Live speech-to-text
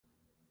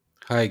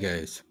Hi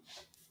guys.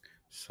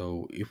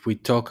 So if we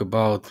talk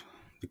about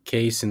the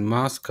case in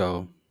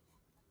Moscow,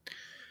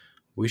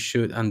 we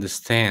should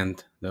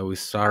understand that we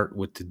start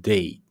with the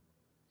day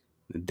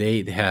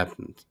it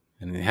happened.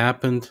 And it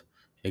happened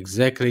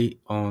exactly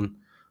on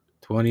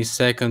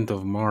 22nd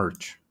of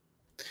March.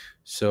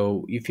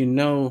 So if you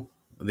know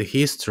the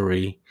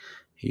history,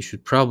 you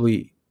should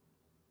probably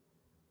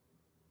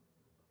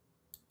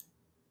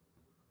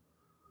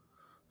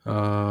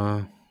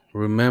uh,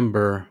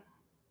 remember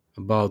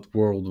about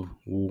World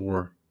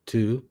War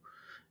II.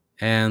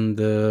 And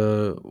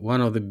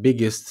one of the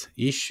biggest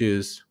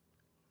issues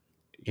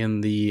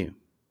in the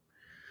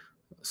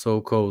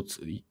so-called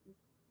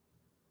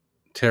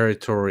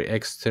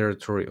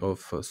ex-territory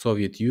of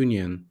Soviet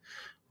Union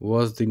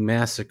was the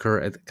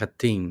massacre at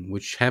Katyn,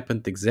 which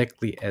happened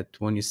exactly at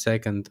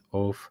 22nd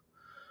of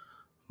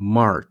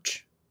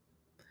March.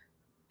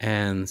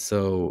 And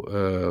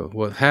so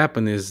what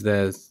happened is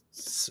that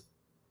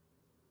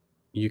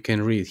you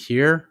can read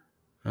here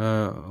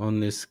on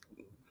this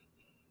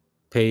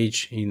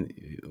page in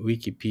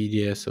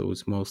Wikipedia, so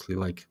it's mostly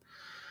like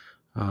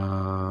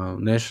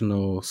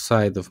national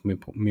site of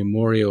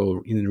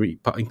memorial in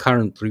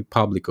current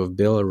Republic of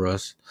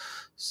Belarus.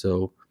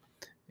 So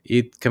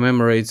it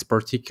commemorates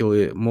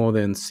particularly more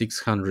than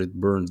 600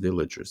 burned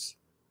villages.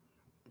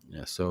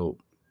 Yeah, so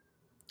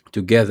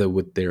together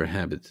with their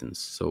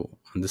inhabitants. So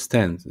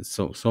understand, it's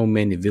so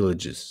many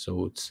villages.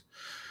 So it's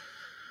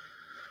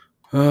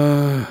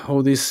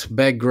all this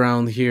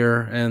background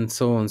here and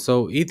so on.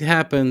 So it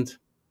happened.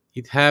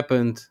 It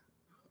happened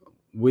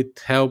with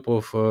help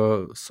of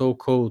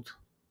so-called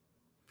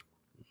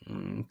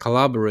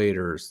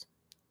collaborators.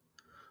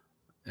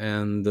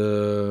 And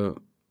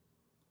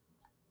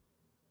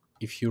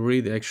if you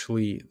read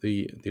actually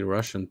the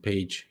Russian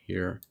page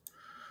here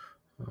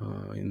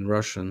in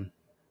Russian,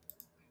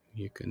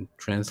 you can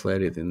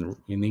translate it in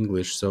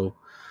English. So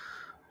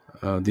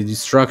the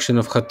destruction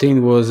of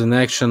Hatyn was an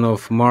action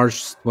of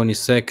March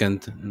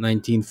 22nd,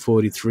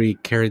 1943,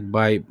 carried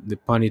by the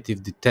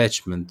Punitive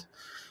Detachment,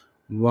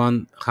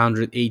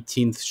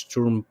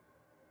 118th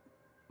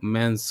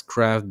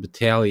Sturmmanskraft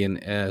Battalion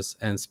as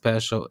and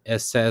Special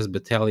SS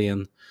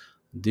Battalion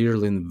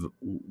Dirlin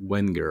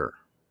Wenger.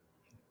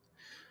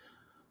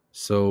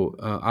 So,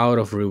 out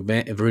of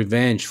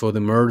revenge for the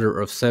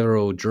murder of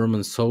several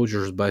German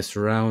soldiers by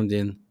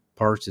surrounding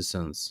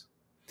partisans,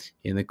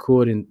 in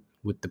accordance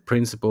with the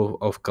principle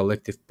of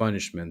collective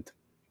punishment.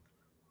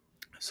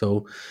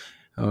 So,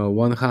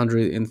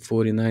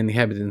 149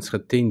 inhabitants,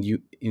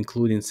 Hatyn,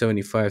 including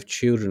 75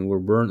 children, were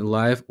burned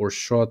alive or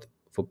shot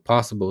for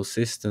possible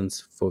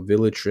assistance for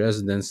village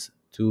residents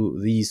to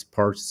these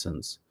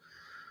partisans.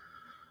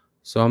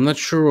 So, I'm not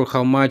sure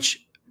how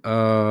much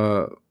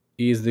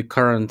is the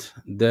current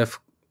death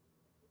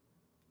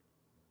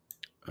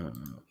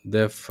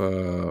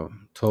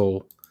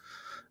toll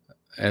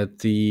at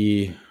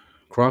the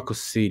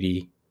Crocus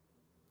City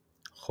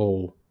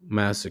Hall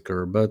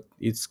massacre, but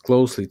it's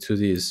closely to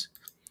this,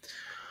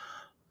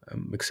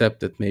 except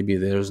that maybe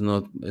there's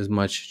not as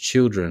much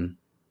children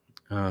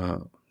uh,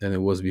 than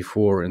it was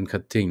before in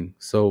Katyn.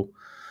 So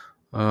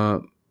uh,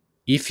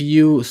 if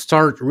you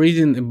start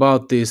reading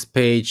about this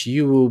page,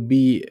 you will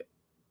be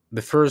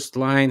the first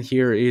line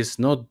here is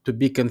not to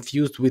be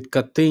confused with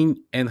Katyn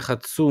and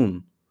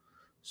Hatsun.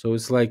 So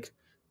it's like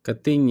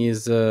Katyn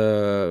is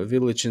a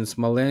village in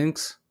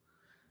Smolensk,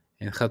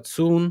 and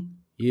Hatsun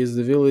is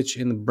the village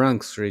in the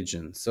Bronx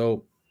region.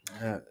 So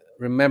uh,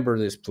 remember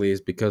this,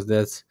 please, because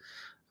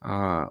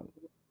uh,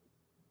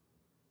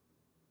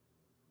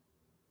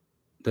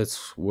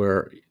 that's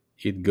where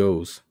it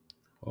goes.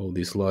 All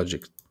this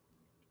logic.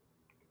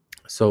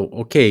 So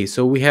okay,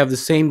 so we have the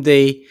same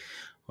day.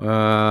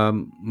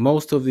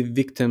 Most of the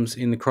victims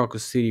in the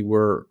Crocus City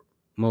were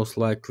most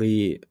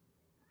likely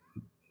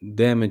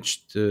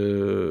damaged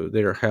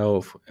their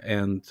health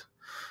and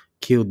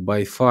killed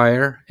by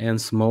fire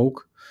and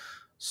smoke.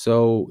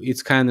 So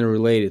it's kind of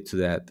related to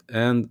that.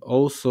 And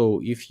also,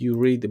 if you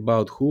read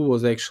about who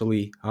was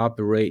actually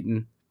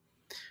operating,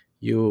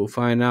 you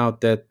find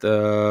out that,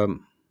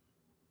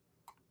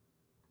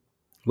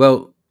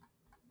 well,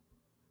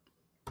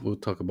 we'll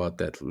talk about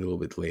that a little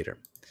bit later.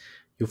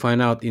 You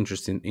find out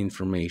interesting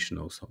information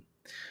also.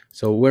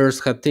 So, where's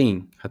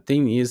Hatyn?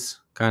 Hatyn is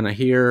kind of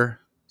here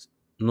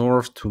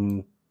north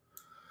to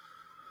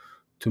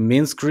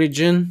Minsk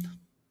region.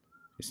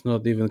 It's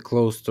not even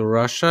close to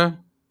Russia,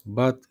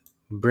 but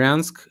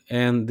Bryansk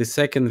and the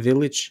second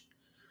village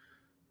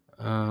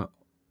uh,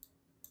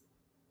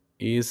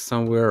 is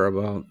somewhere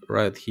about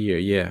right here.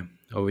 Yeah,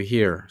 over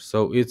here.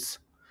 So it's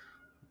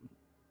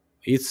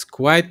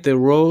quite the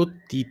road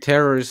the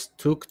terrorists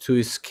took to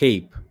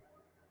escape.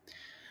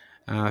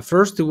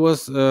 First, it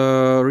was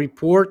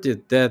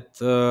reported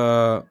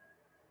that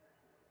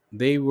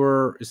they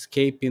were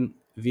escaping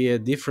via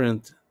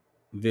different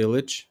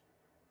village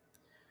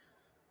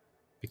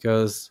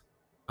because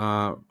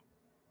uh,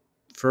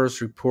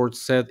 first report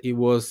said it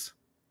was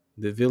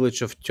the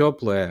village of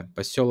Teple,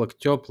 поселок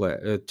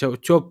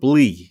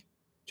Теплый,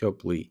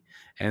 Теплый,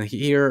 And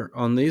here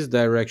on this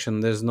direction,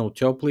 there's no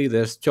Teplyi,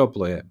 there's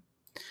Teplaya.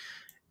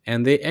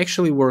 And they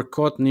actually were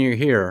caught near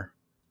here,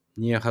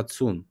 near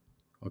Hatsun.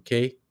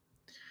 Okay.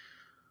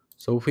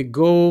 So if we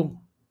go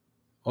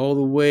all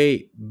the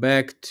way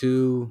back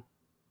to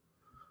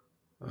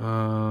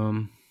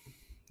um,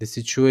 the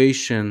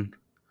situation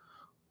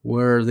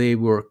where they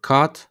were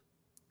caught,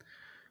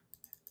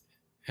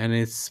 and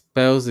it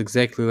spells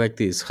exactly like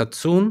this: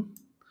 Hatsun.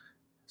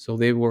 So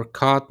they were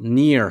caught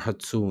near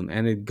Hatsun,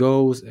 and it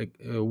goes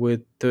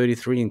with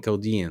 33 in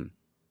Chaldean.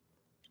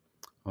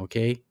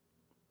 Okay.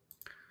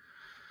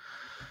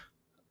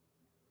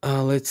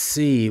 Let's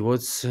see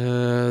what's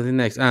the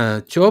next.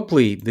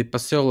 Teplyi, the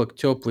поселок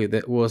Teplyi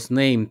that was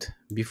named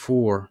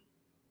before.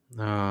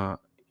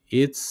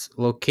 It's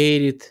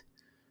located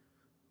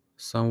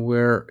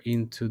somewhere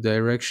into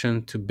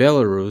direction to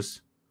Belarus.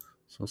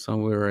 So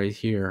somewhere right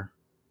here.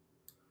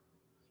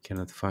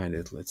 Cannot find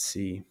it. Let's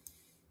see.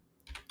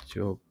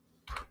 Teplyi.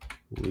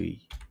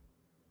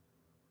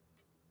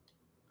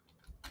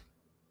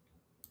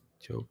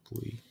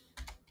 Teplyi.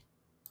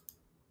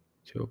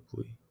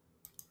 Teplyi.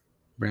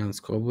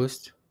 Bryansk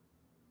Oblast.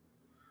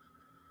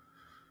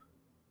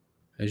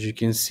 As you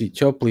can see,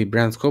 Teplyi,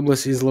 Bryansk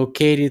Oblast is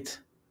located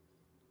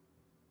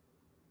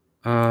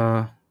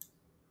to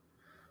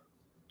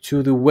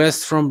the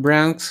west from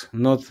Bryansk,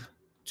 not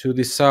to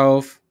the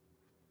south.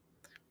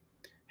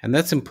 And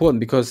that's important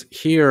because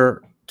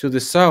here to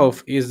the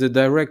south is the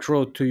direct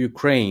road to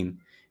Ukraine.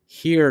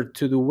 Here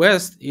to the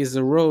west is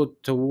the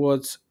road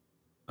towards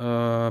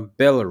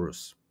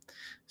Belarus.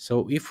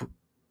 So if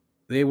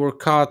they were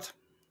caught,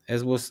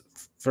 as was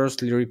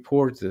firstly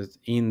reported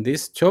in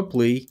this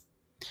Teplyi,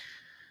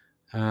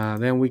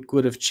 then we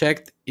could have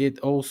checked it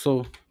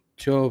also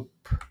Teplyi,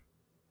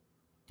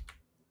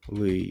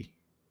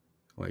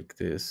 like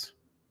this,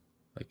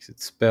 like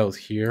it's spelled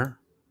here,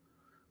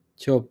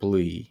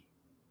 Teplyi.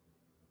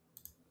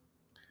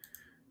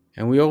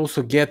 And we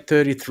also get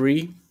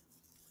 33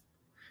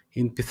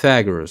 in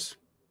Pythagoras,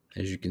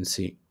 as you can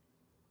see.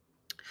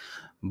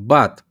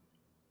 But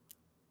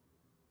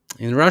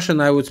in Russian,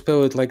 I would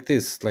spell it like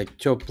this, like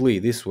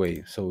Teplyi, this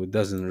way. So it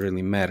doesn't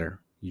really matter.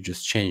 You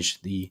just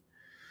change the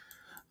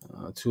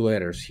two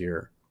letters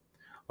here.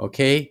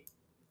 Okay?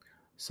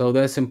 So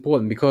that's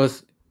important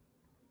because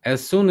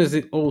as soon as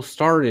it all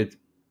started,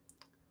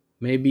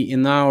 maybe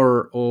an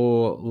hour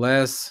or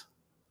less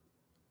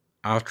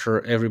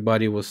after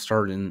everybody was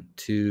starting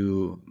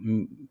to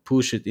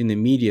push it in the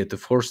media, to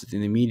force it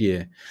in the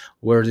media,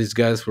 where these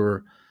guys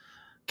were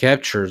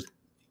captured,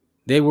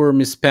 they were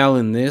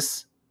misspelling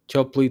this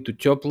Teplyi to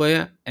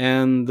Teplaya,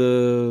 and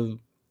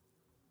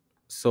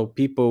so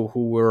people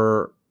who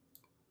were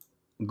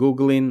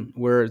googling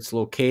where it's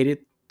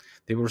located,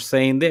 they were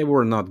saying they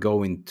were not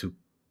going to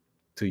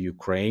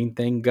Ukraine,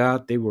 thank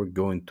God, they were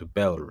going to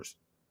Belarus.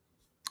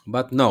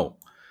 But no,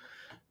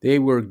 they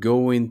were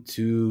going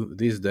to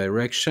this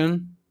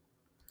direction,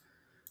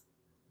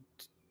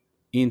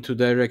 into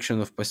direction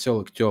of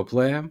поселок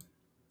Теплая,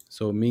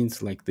 so it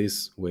means like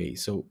this way.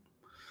 So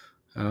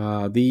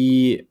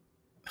the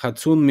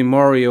Hatsun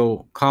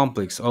Memorial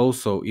Complex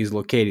also is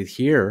located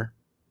here,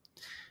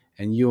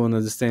 and you won't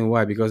understand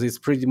why, because it's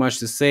pretty much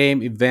the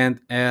same event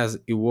as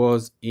it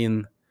was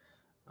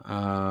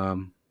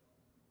um,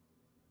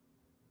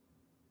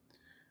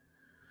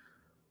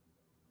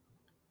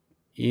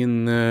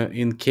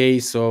 in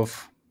case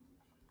of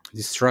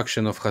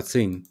destruction of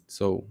Hatsin.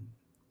 So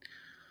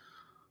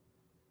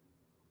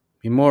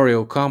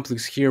memorial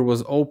complex here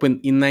was opened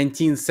in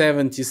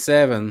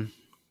 1977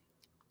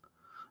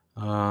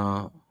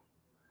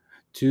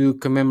 to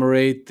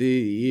commemorate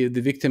the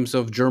victims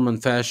of German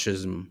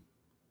fascism.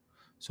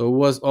 So it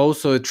was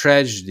also a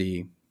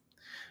tragedy.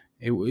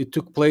 It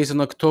took place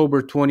on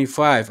October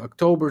 25.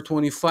 October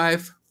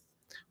 25,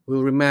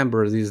 we'll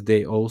remember this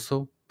day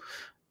also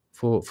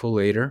for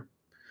later.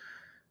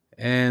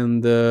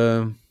 And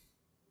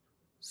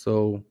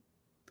so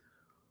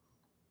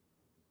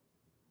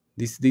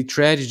the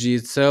tragedy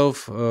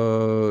itself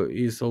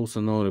is also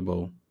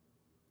notable.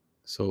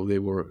 So they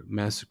were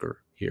massacred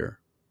here.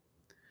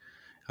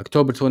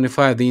 October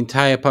 25, the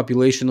entire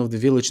population of the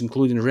village,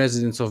 including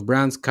residents of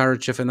Bryansk,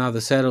 Karachev, and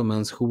other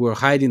settlements who were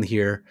hiding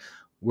here,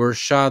 were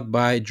shot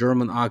by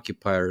German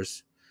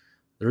occupiers.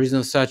 The reason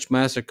of such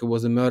massacre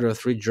was the murder of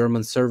 3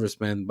 German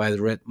servicemen by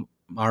the Red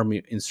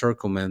Army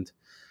encirclement.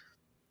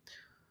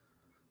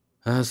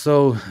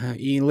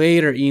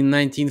 Later in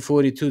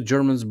 1942,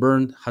 Germans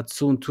burned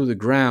Hatsun to the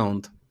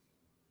ground.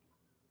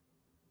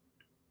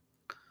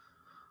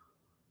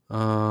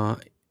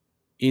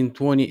 In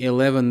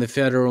 2011, the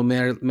Federal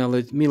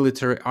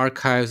Military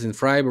Archives in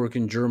Freiburg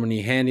in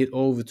Germany handed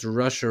over to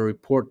Russia a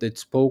report that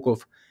spoke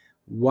of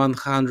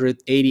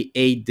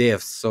 188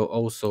 deaths. So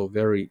also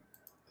very,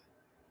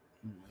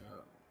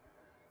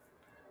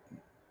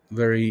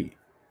 very,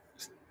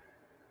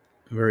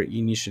 very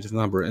initiative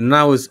number. And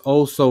now it's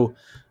also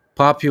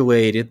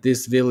populated.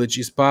 This village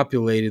is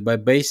populated by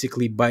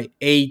basically by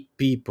 8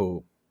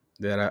 people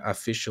that are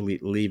officially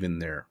living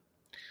there.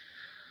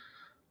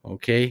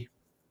 Okay.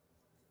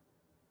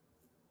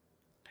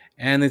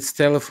 and its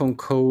telephone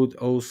code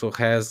also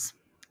has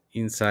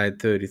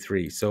inside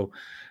 33. So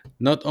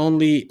not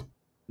only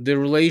the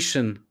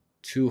relation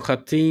to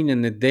Hatin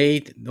and the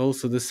date,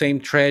 also the same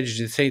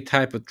tragedy, same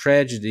type of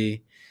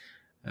tragedy,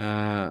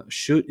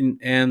 shooting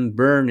and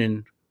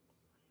burning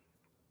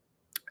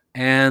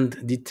and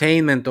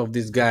detainment of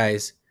these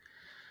guys,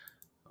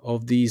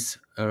 of these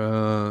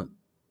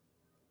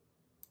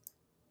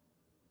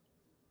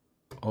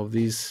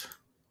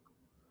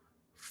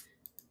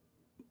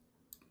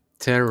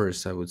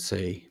terrorists, I would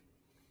say,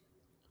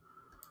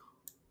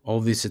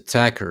 of these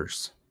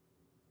attackers,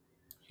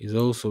 is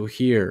also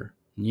here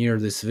near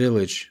this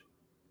village,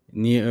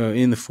 near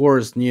in the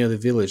forest near the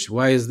village.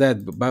 Why is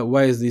that? But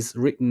why is this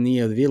written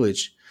near the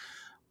village?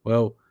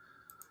 Well,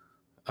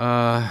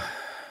 uh,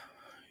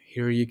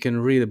 here you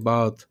can read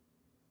about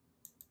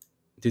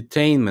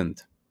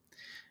detainment.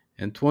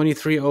 And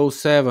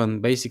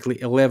 2307, basically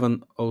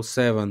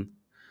 1107,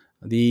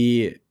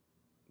 the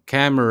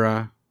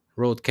camera,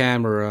 road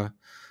camera,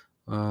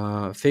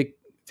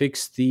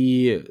 fixed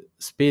the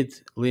speed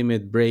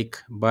limit brake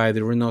by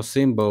the Renault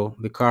Symbol,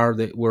 the car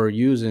that we're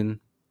using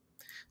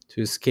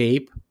to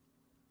escape.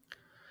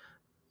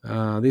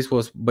 This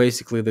was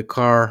basically the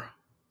car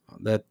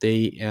that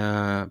they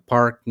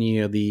parked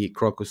near the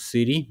Crocus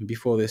City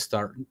before they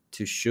started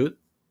to shoot.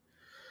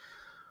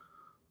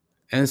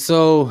 And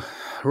so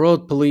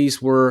road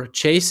police were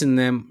chasing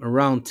them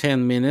around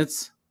 10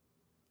 minutes.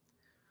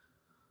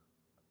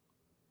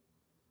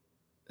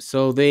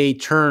 So they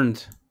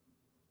turned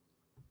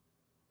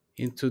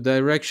into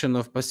direction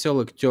of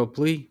Поселок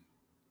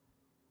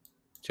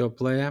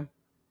Теплая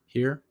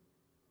here.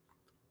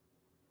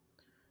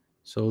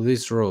 So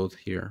this road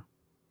here.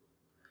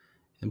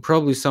 And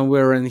probably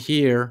somewhere in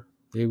here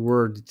they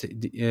were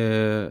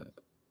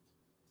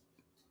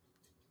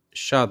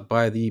shot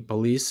by the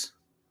police.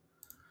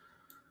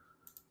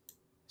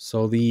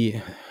 So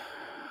the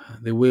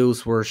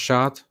wheels were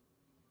shot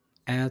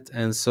at,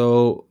 and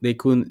so they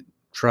couldn't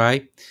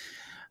try.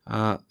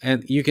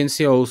 And you can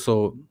see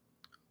also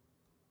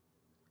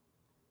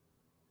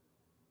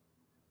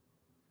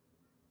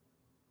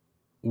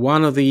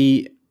one of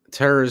the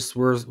terrorists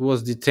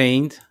was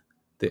detained.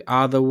 The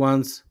other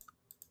ones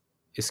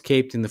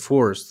escaped in the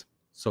forest.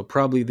 So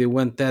probably they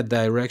went that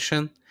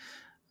direction.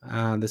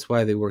 That's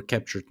why they were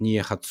captured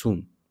near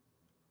Hatsun.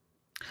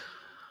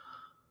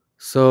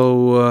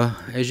 So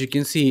as you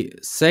can see,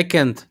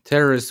 second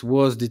terrorist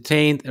was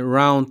detained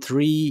around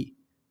 3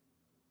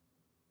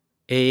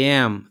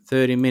 a.m.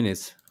 30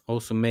 minutes.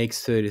 Also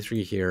makes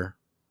 33 here,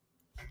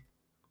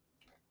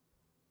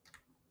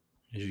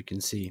 as you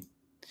can see.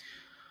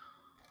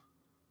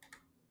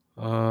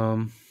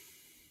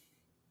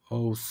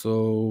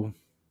 Also,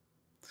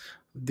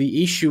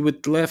 the issue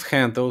with left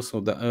hand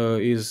also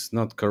is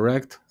not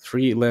correct.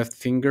 3 left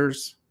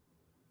fingers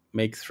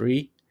make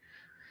 3,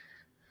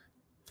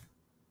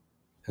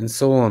 and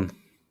so on.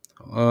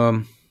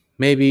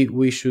 Maybe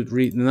we should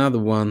read another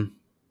one.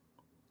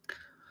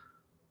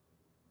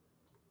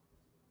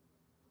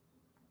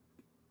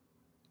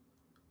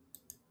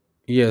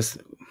 Yes,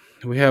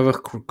 we have a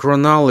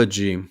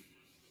chronology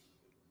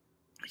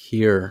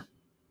here.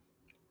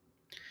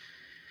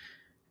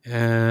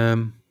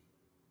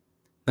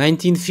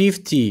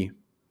 1950.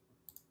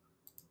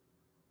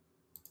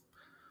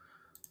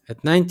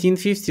 At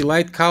 1950,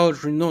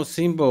 light-colored Renault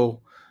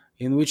Symbol,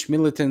 in which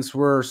militants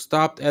were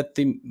stopped at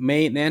the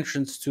main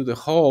entrance to the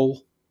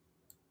hall.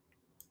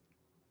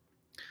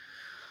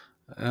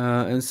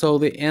 And so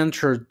they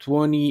entered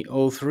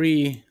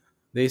 2003.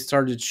 They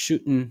started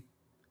shooting,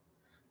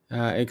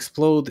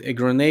 explode a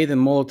grenade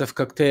and Molotov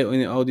cocktail in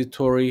the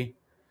auditory.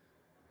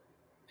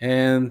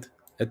 And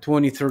at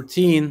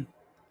 2013,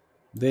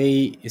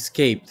 they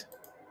escaped.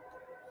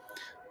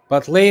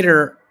 But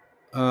later,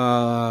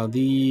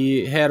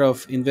 the head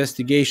of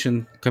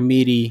investigation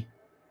committee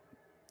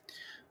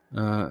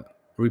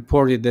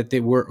reported that they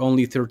were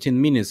only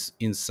 13 minutes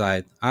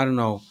inside. I don't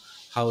know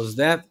how is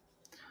that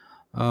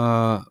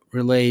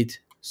relate.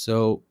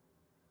 So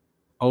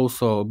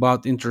also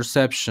about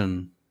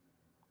interception.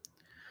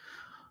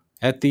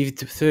 At the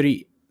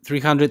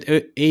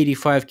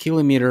 385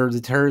 kilometer,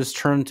 the terrorists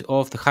turned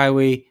off the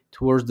highway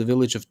towards the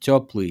village of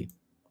Topli.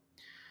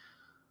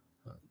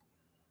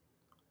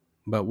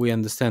 But we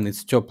understand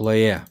it's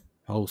Toplaya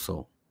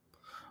also.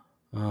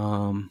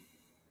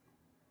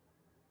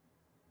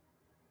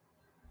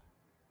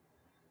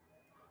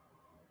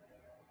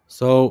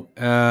 So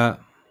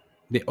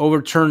they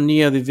overturned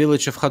near the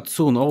village of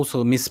Hatsun,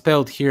 also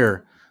misspelled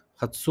here.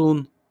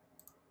 Hatsun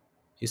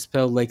is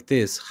spelled like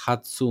this,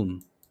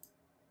 Hatsun.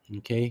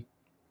 Okay.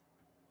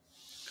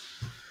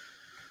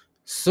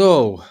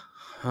 So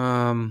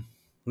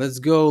let's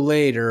go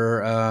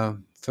later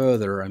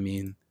further. I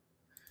mean,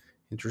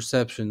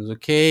 interception is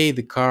okay.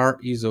 The car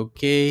is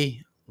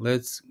okay.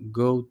 Let's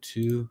go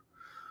to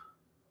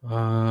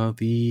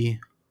the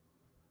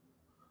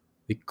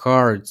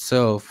car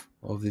itself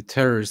of the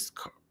terrorist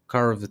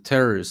car of the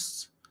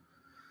terrorists.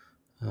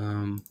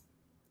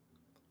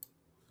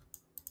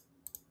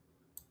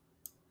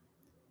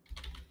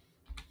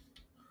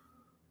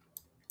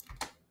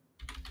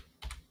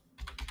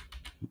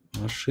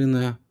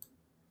 Машина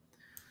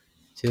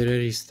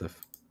террористов.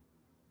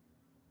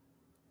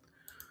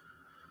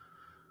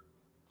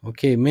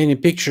 Okay, many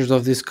pictures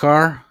of this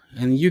car,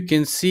 and you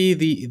can see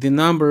the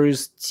number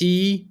is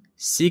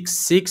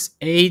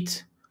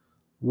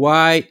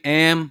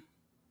T668YM.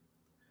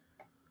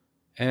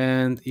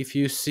 And if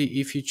you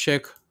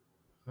check,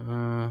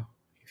 uh,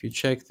 if you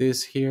check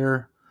this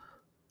here,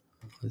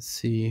 let's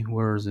see,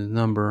 where's the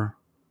number?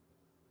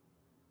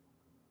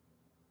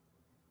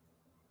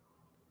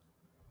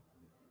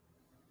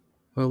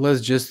 Well,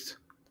 let's just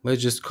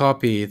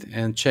copy it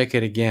and check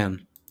it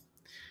again.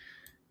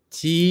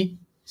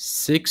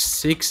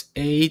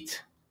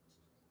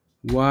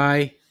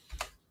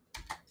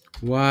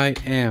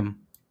 T668YM.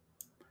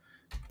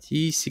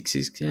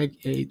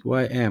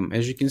 T668YM.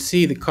 As you can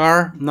see, the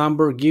car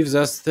number gives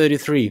us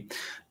 33.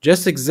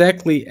 Just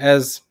exactly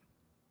as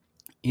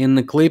in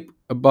the clip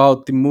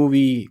about the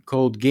movie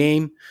called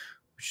Game,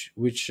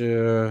 which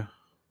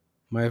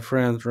my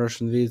friend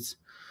Russian Vids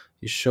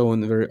is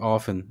shown very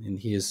often in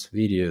his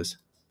videos.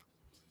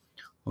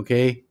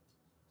 Okay,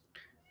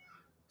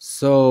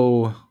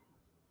 so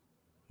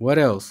what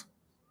else?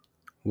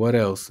 What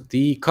else?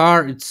 The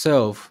car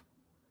itself.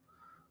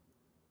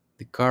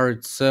 The car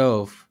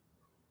itself.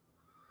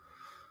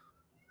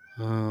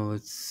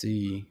 Let's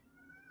see.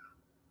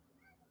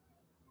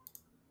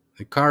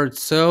 The car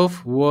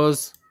itself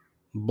was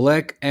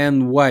black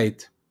and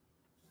white.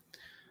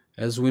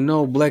 As we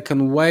know, black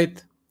and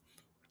white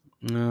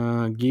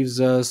gives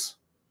us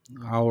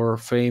our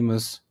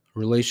famous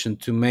relation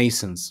to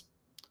Masons.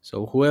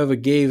 So whoever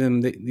gave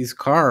him this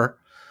car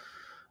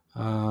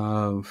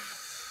uh,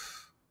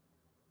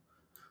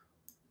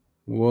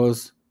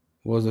 was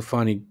a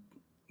funny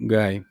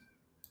guy.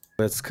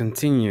 Let's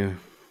continue.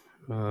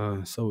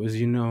 So as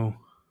you know,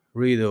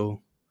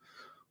 riddle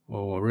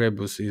or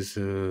rebus is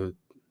a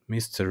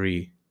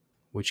mystery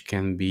which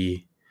can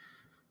be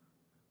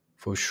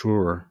for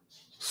sure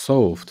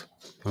solved.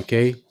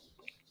 Okay,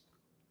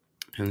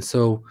 and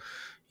so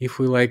if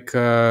we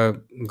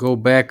go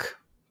back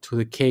to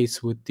the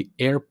case with the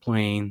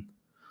airplane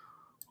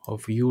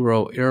of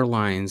Euro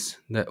Airlines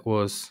that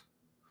was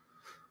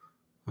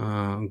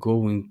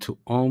going to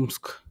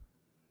Omsk,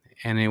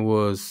 and it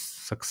was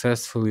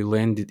successfully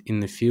landed in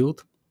the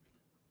field.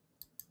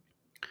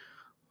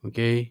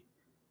 Okay,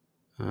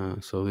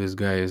 so this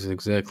guy is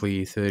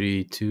exactly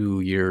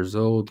 32 years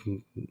old,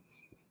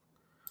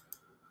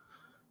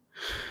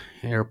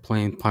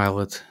 airplane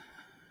pilot,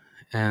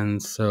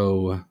 and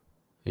so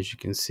as you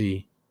can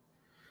see,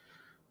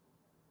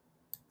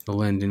 the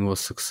landing was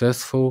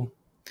successful.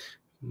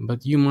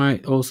 But you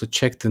might also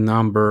check the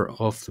number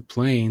of the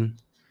plane,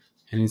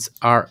 and it's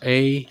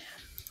RA.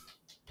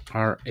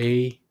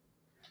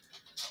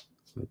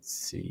 Let's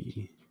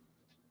see,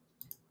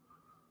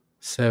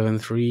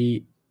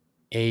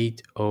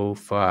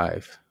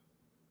 73805.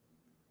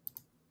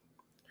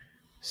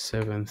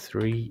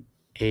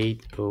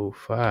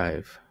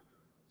 73805.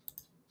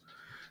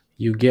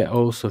 You get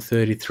also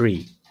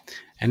 33.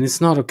 And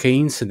it's not a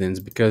coincidence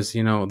because,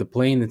 the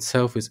plane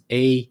itself is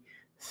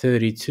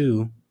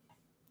A320.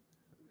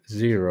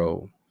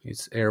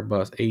 It's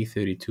Airbus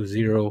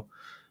A320.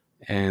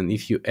 And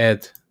if you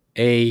add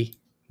A,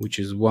 which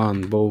is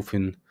 1 both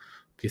in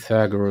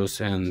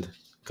Pythagoras and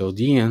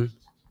Gaudian,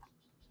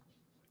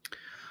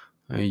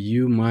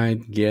 you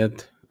might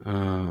get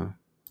a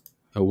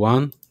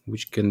 1,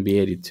 which can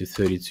be added to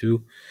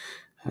 32,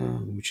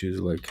 which is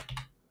like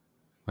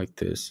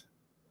this.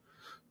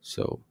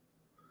 So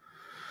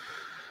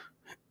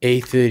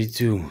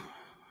A32,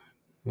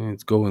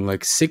 it's going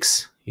like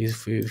 6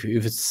 if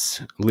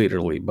it's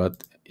literally,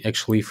 but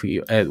actually if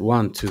we add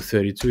 1 to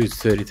 32, it's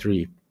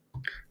 33.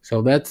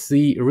 So that's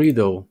the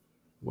riddle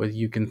what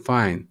you can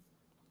find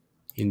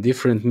in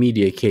different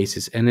media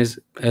cases. And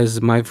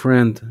as my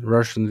friend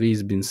Russian V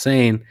has been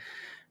saying,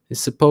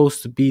 it's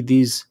supposed to be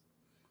these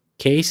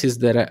cases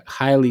that are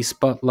highly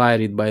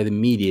spotlighted by the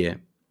media.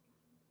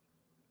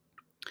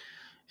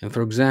 And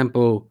for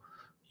example,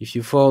 if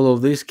you follow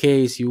this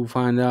case, you'll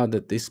find out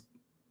that this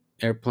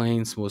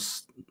airplanes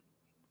was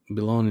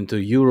belonging to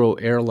Euro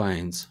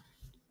Airlines.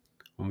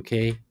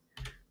 Okay,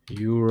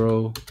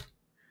 Euro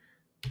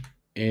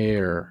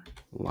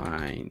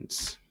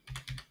Airlines.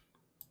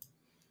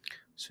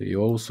 So you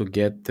also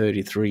get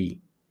 33.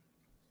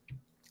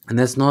 And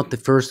that's not the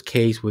first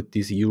case with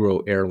these Euro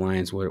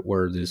Airlines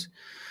where this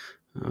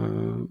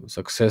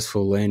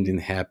successful landing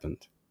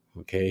happened.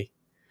 Okay.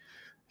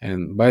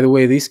 And by the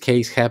way, this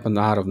case happened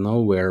out of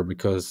nowhere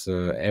because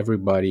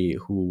everybody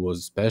who was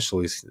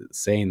especially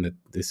saying that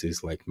this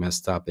is like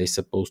messed up, they're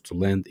supposed to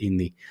land in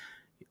the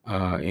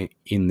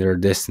in their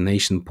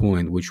destination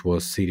point, which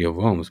was city of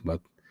Homs,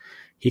 but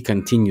he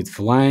continued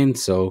flying.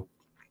 So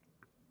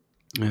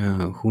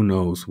who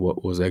knows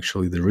what was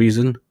actually the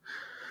reason?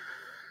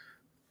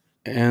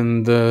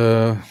 And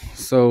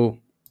so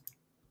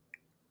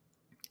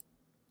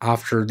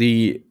after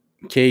the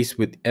case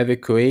with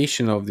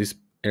evacuation of this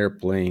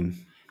airplane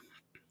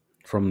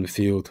from the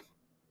field,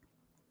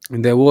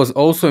 And there was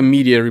also a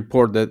media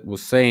report that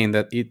was saying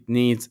that it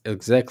needs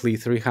exactly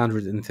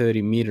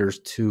 330 meters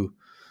to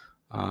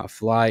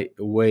fly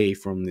away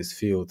from this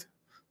field,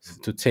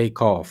 to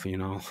take off,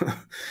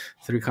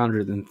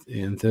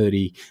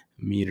 330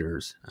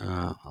 meters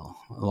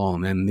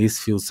long. And this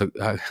field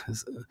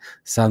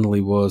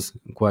suddenly was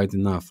quite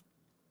enough.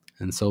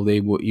 And so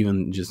they were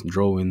even just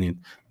drawing it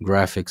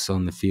graphics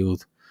on the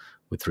field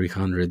with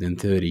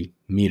 330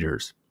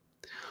 meters.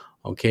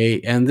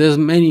 Okay, and there's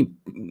many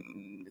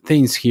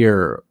things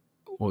here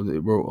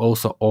that were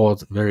also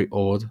odd, very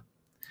odd.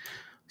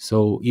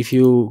 So if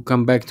you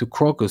come back to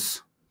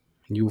Crocus,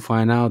 you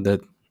find out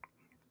that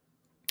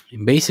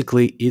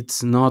basically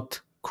it's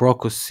not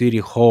Crocus City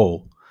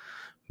Hall.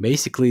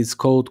 Basically it's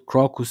called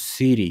Crocus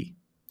City.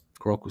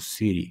 Crocus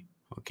City,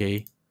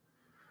 okay?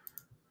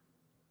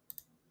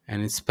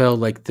 And it's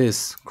spelled like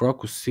this,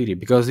 Crocus City,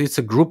 because it's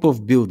a group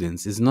of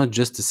buildings. It's not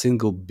just a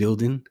single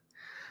building.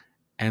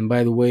 And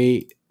by the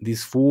way,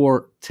 these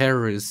four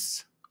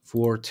terrorists,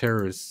 four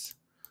terrorists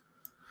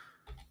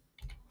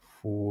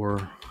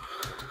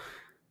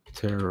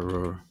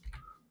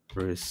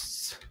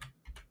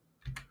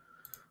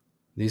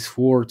these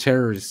four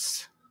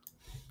terrorists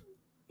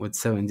with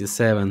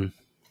 77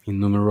 in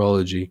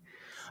numerology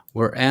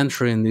were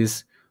entering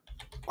this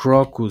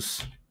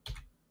Crocus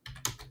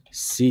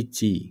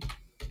City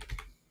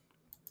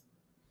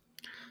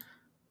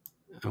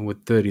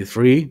with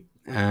 33,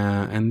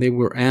 and they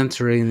were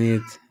entering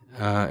it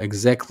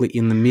exactly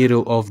in the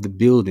middle of the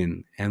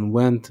building, and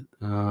went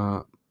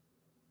to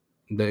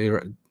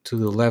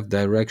the left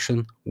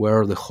direction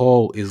where the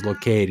hall is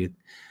located.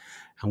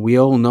 And we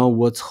all know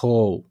what's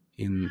hall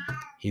in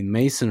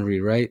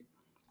masonry, right?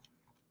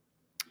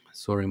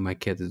 Sorry, my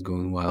cat is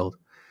going wild.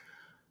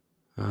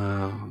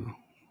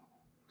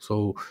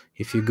 So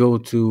if you go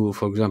to,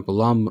 for example,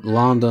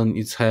 London,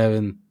 it's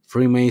having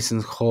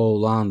Freemasons Hall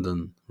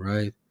London,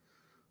 right?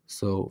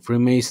 So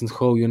Freemasons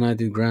Hall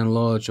United Grand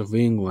Lodge of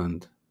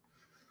England.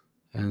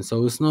 And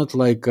so it's not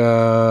like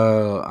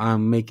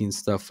I'm making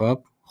stuff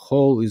up.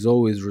 Hall is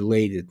always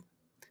related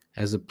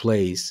as a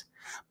place,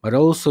 but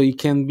also it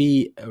can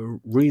be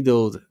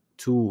riddled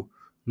to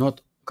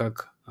not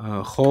как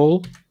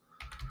hall,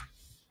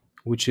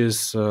 which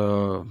is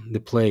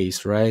the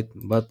place, right?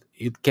 But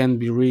it can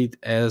be read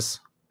as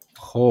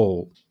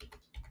whole,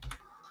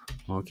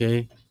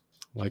 okay?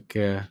 Like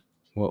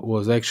what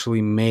was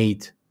actually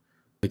made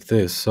like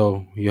this.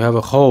 So you have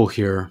a hole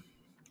here.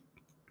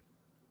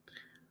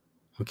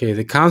 Okay,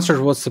 the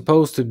concert was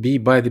supposed to be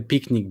by the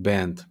picnic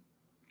band.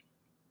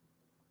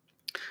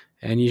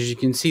 And as you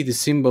can see, the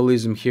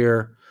symbolism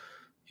here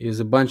is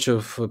a bunch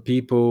of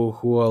people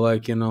who are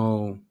like,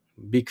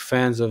 big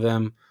fans of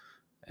them,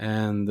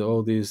 and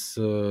all this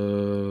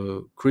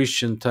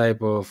Christian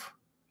type of,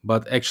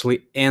 but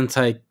actually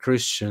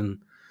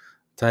anti-Christian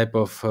type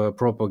of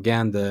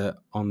propaganda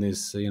on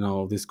this,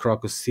 this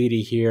Crocus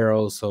City here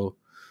also.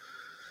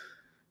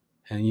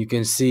 And you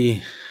can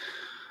see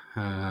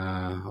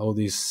all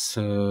this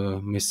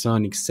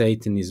Masonic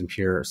Satanism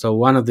here. So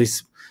one of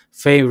these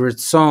favorite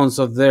songs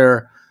of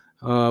their,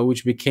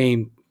 which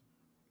became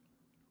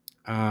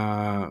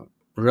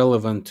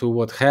relevant to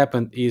what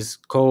happened, is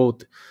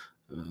called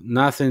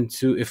 "Nothing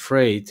to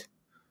Afraid,"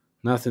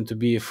 nothing to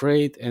be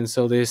afraid. And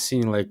so they're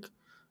sing like,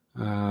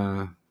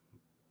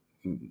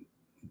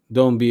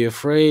 don't be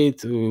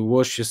afraid,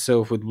 wash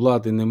yourself with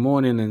blood in the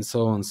morning, and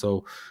so on.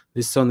 So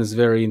this song is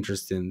very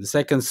interesting. The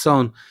second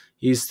song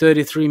is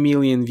 33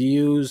 million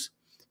views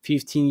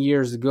 15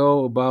 years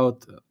ago,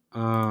 about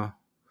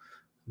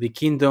the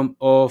kingdom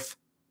of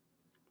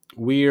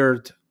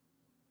weird.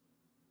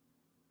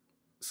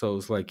 So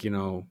it's like,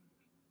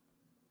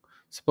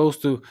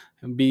 supposed to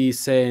be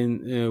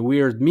saying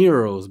weird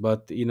mirrors,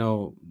 but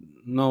no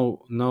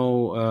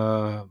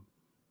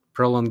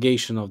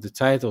prolongation of the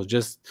title,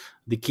 just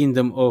the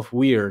kingdom of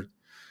weird.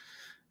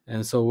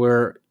 And so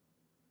where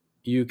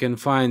you can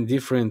find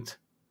different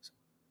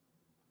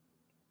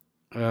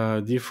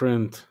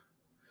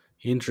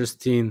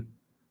interesting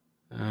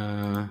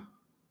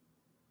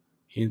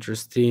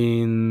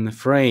interesting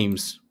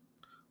frames.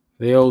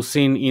 They all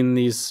seen in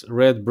this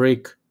red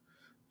brick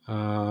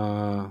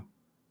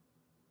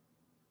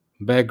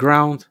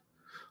background.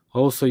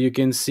 Also you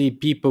can see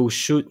people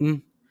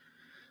shooting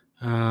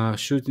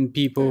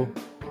people.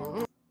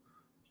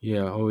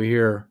 Yeah, over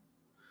here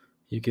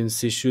you can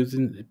see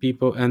shooting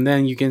people, and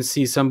then you can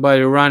see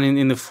somebody running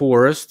in the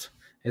forest,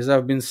 as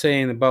I've been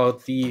saying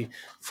about the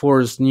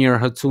forest near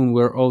Hatun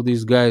where all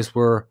these guys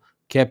were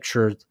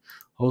captured.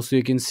 Also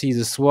you can see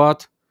the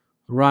SWAT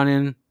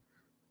running,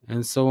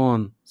 and so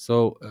on.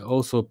 So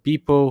also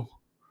people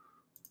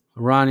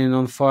running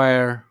on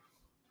fire,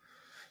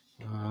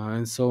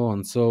 and so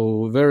on.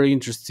 So very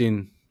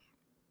interesting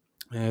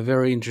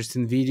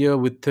video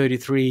with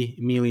 33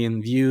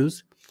 million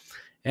views.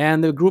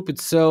 And the group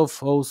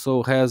itself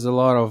also has a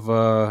lot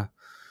of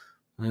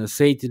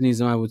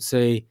Satanism, I would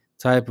say,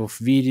 type of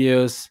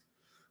videos.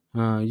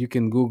 You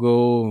can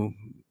Google.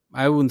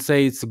 I wouldn't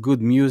say it's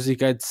good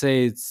music. I'd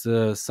say it's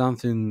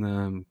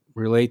something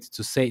related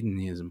to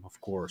Satanism, of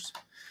course.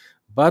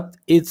 but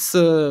it's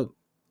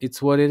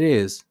what it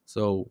is.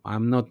 So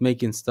I'm not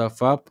making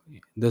stuff up.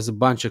 There's a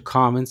bunch of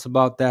comments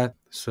about that.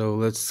 So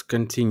let's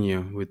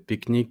continue with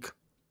picnic.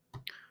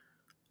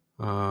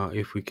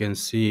 If we can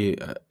see,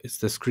 it's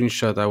the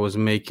screenshot I was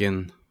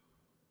making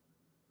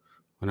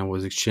when I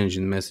was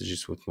exchanging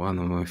messages with one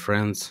of my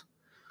friends.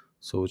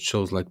 So it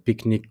shows like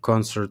picnic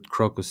concert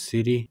Crocus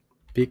City.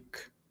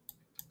 Picnic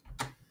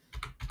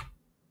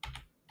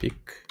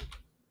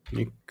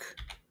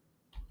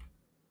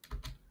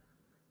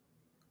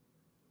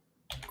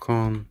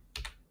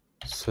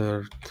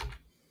concert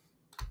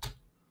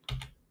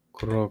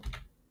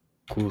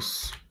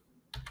Crocus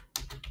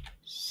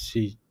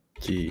City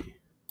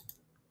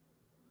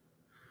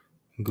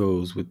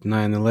goes with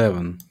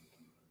 9/11.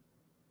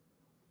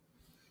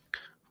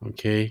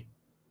 Okay,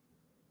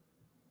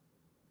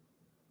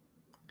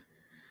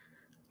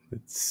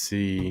 let's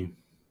see.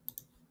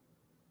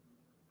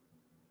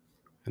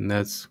 And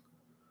that's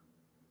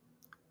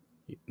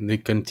the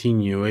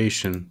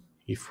continuation.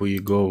 If we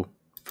go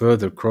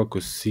further,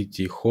 Crocus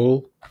City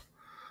Hall,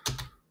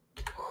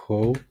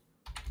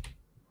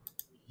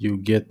 you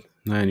get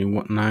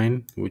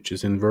 99, which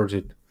is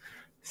inverted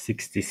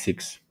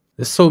 66.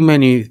 There's so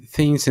many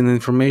things and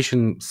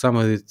information. Some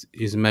of it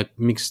is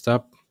mixed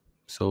up,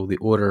 so the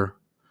order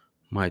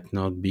might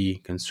not be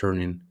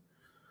concerning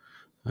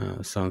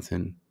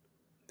something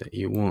that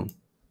you want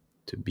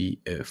to be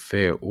a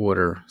fair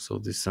order. So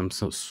there's some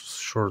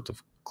sort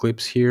of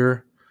clips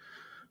here.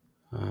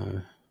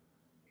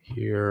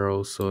 Here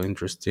also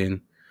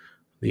interesting.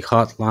 The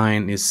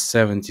hotline is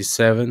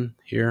 77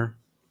 here.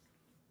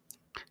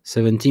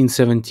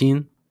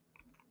 1717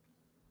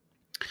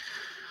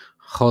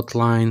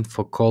 hotline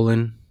for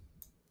calling.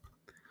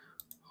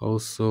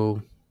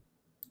 Also,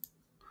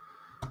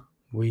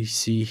 we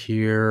see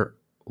here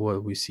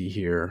what we see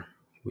here.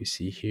 We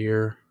see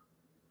here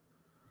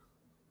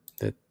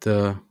that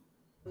the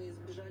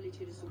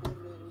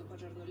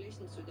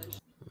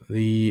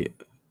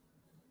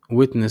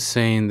witness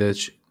saying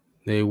that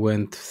they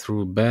went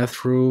through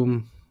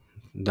bathroom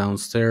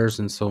downstairs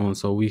and so on.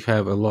 So we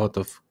have a lot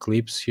of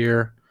clips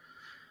here,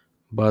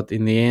 but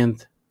in the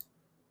end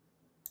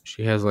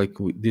she has like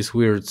this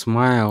weird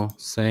smile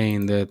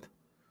saying that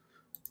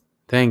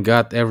thank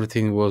God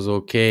everything was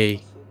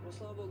okay,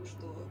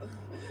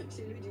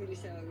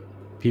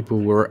 people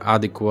were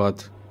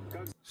adequate.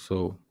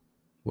 So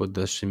what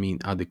does she mean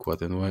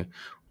adequate, and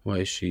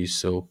why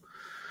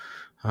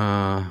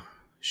uh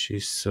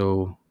she's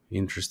so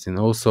interesting?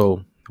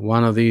 Also,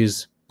 one of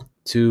these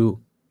two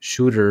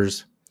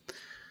shooters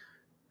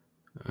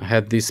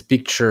had this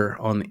picture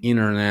on the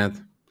internet,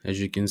 as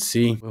you can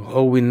see.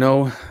 Oh, we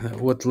know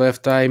what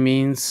left eye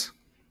means,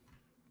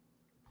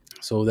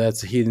 so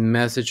that's a hidden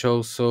message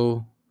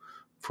also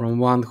from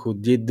one who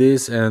did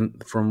this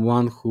and from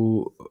one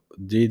who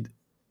did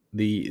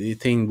the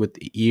thing with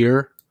the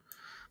ear,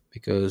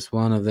 because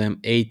one of them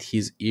ate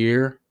his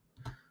ear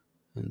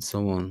and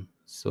so on.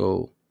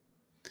 So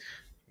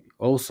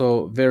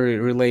also very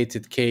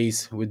related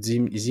case with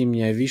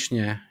Zimnya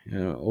Vishnya,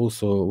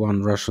 also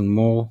one Russian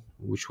mall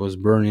which was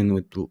burning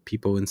with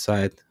people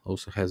inside,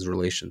 also has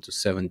relation to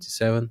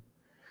 77.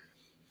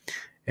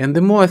 And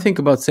the more I think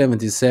about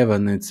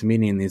 77, it's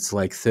meaning it's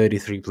like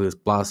 33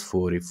 plus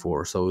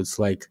 44. So it's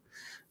like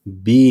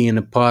being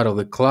a part of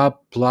the club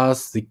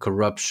plus the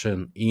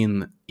corruption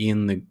in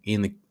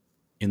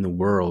the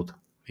world,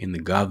 in the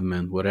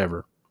government,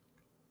 whatever.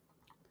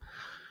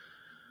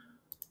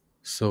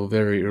 So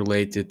very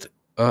related.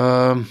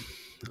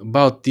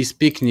 About this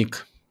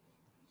picnic,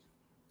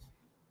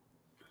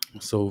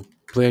 so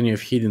plenty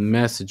of hidden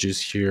messages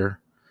here,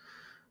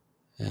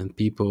 and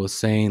people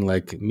saying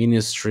like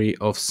Ministry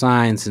of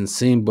Signs and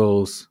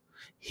Symbols,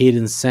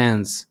 hidden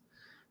sense.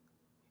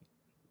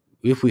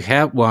 If we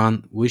have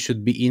one, we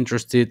should be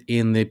interested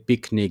in the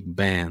picnic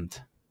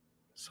band.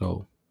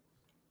 So,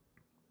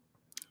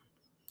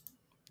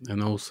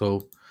 and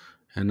also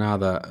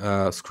another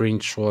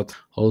screenshot.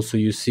 Also,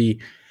 you see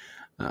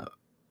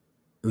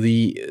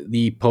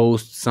the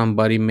post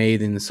somebody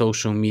made in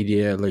social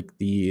media, like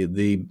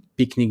the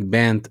picnic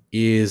band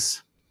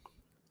is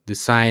the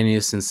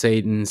Zionists and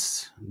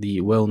Satans, the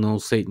well-known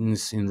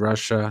Satans in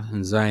Russia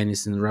and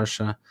Zionists in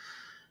Russia,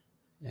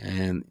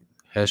 and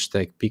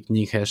hashtag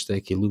picnic,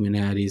 hashtag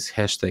Illuminatis,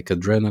 hashtag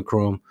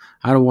adrenochrome.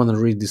 I don't want to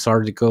read this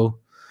article.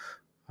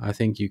 I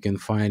think you can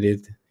find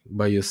it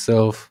by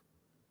yourself.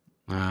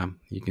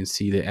 You can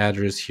see the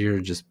address here.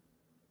 Just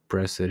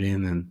press it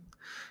in, and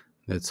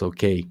that's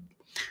okay.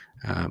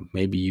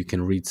 Maybe you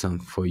can read some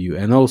for you.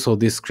 And also,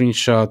 this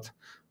screenshot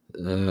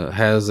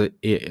has a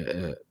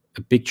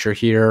picture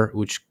here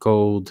which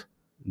called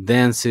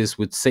 "Dances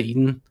with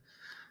Satan,"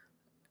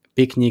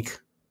 picnic,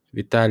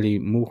 Vitaly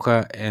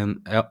Mucha,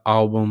 and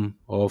album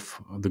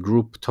of the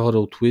group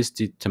Total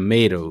Twisted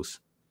Tomatoes.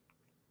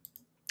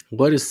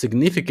 What is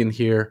significant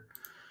here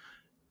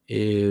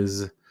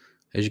is,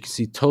 as you can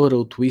see,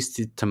 Total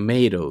Twisted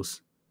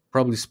Tomatoes,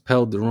 probably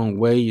spelled the wrong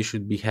way. You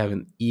should be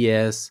having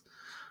ES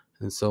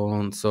and so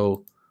on.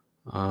 So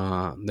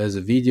There's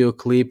a video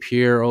clip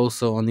here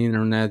also on the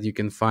internet. You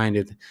can find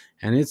it,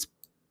 and it's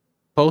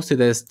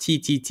posted as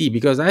TTT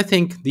because I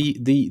think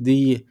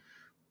the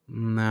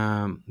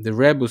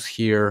rebus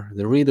here,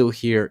 the riddle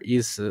here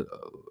is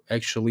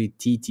actually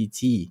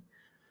TTT.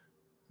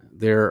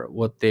 They're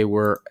what they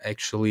were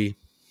actually.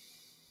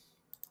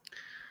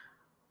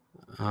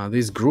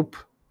 This group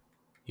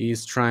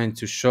is trying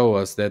to show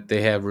us that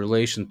they have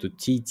relation to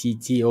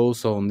TTT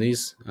also on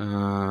this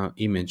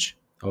image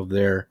of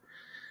their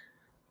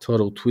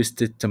total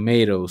twisted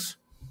tomatoes.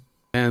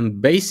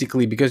 And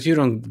basically, because you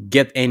don't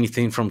get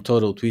anything from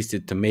total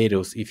twisted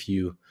tomatoes if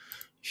you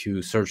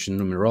search in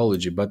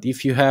numerology, but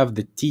if you have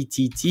the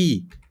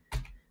TTT,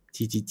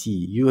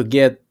 you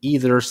get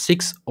either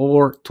 6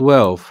 or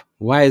 12.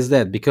 Why is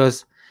that?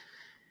 Because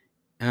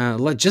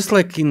just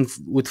like in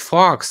with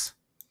Fox,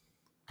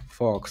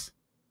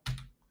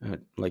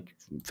 like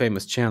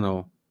famous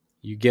channel,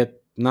 you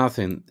get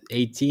nothing.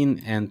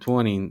 18 and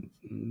 20,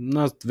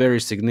 not very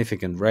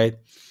significant, right?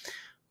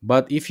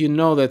 But if you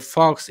know that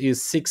Fox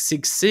is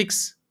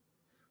 666,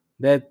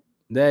 that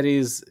that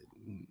is,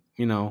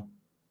 you know,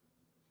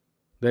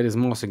 that is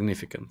more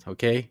significant.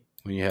 Okay,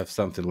 when you have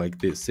something like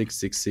this,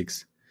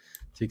 666,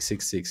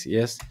 666,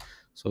 yes.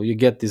 So you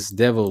get this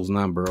devil's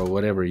number or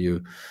whatever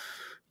you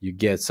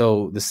get.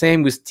 So the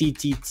same with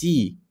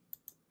TTT,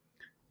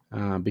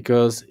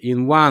 because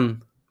in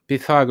one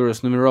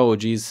Pythagoras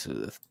numerology is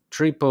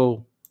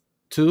triple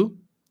two,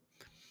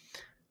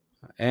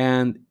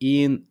 and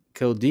in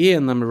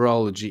Chaldean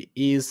numerology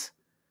is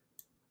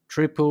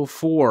triple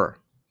four,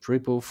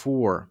 triple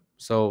four.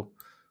 So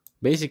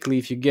basically,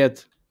 if you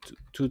get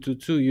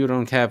 222, you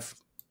don't have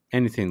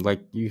anything.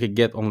 Like you could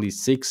get only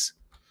 6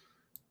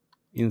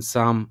 in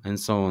some and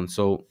so on.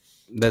 So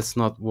that's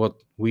not what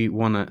we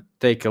want to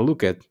take a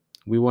look at.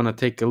 We want to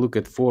take a look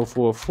at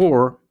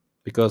 444,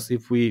 because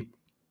if we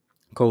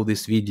call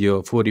this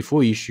video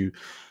 44 issue,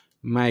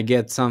 might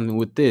get something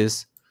with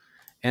this.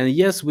 And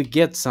yes, we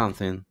get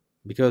something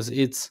because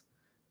it's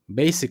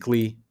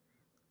basically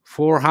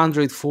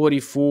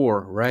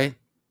 444, right?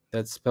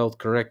 That's spelled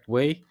correct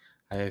way.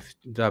 I have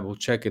double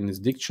checked in this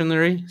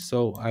dictionary,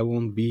 so I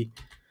won't be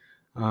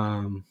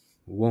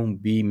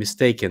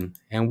mistaken.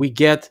 And we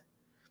get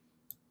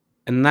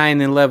a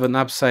 911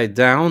 upside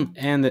down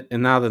and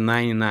another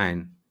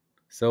 99.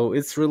 So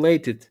it's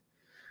related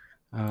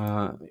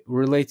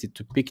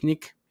to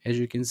picnic. As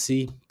you can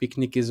see,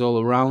 picnic is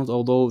all around,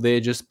 although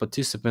they're just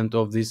participant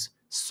of this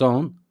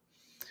song.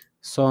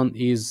 Song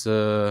is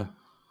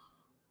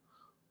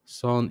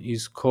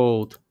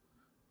called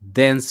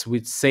Dance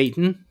with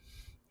Satan.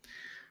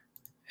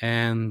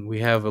 And we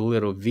have a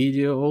little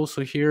video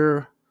also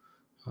here,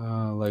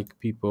 like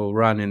people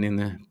running in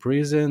a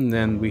prison.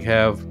 Then we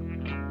have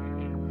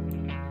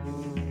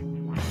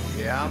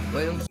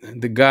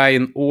the guy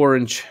in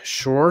orange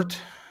short.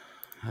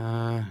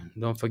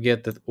 Don't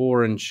forget that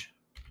orange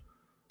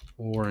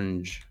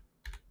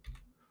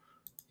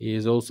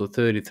is also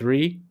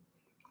 33.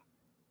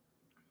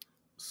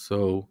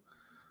 So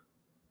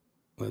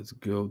let's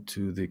go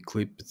to the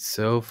clip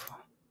itself.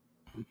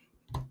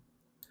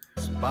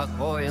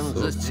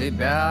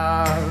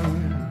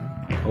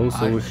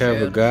 Also, we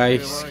have a guy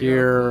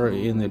here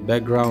in the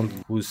background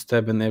who's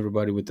stabbing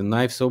everybody with a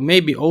knife. So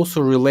maybe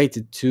also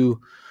related to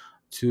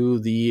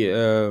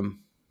the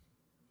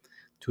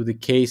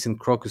case in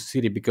Crocus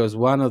City, because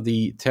one of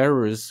the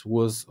terrorists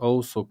was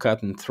also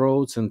cutting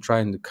throats and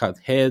trying to cut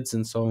heads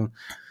and so on.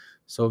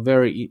 So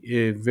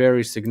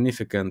very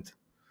significant.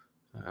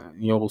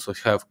 You also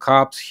have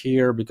cops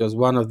here, because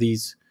one of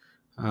these,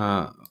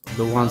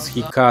 the ones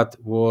he cut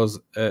was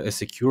a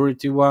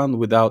security one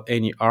without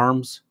any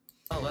arms.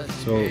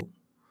 So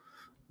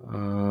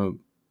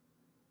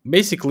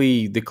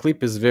basically the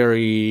clip is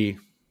very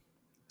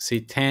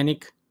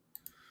satanic.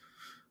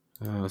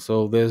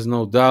 So there's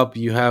no doubt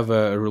you have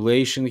a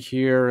relation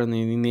here, and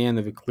in the end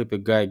of the clip, a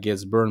guy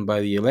gets burned by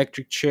the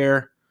electric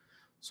chair.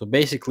 So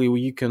basically,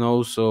 you can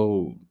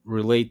also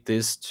relate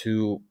this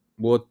to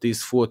what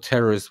these 4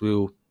 terrorists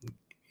will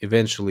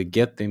eventually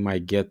get. They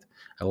might get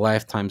a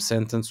lifetime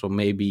sentence, or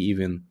maybe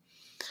even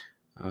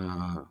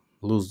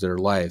lose their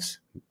lives.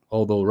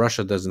 Although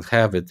Russia doesn't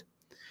have it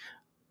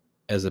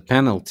as a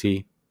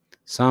penalty,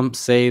 some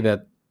say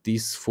that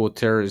these 4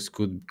 terrorists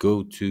could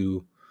go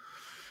to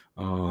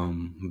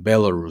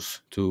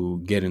Belarus to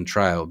get in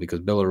trial, because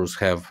Belarus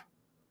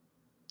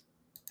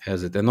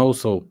has it. And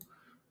also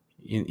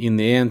in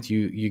the end,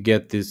 you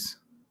get this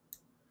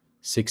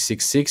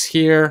 666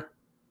 here.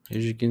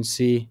 As you can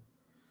see,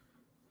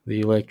 the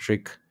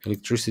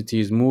electricity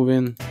is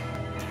moving.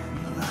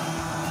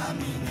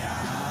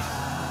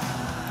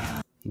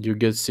 You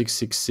get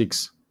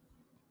 666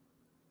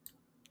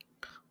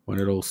 when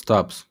it all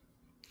stops.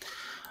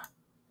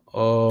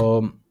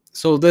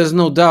 So there's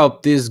no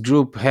doubt this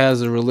group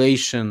has a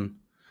relation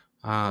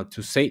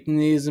to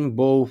Satanism,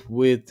 both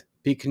with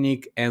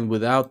picnic and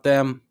without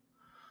them.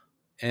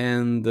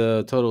 And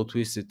Total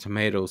Twisted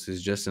Tomatoes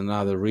is just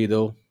another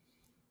riddle.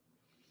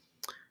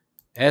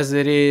 As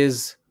it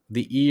is,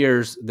 the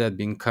ears that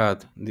been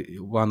cut.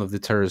 One of the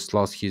terrorists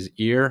lost his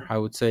ear, I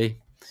would say,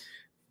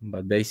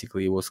 but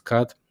basically it was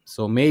cut.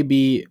 So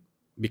maybe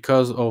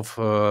because of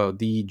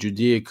the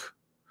Judaic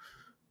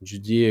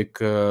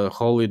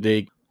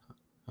holiday,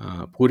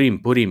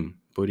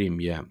 Purim,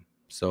 yeah.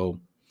 So,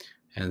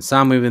 and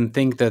some even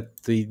think that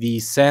the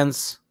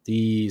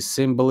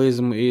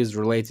symbolism is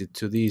related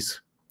to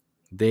these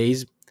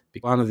days.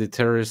 One of the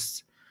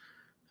terrorists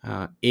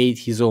ate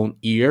his own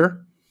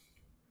ear,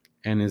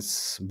 and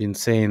it's been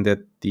saying that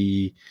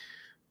the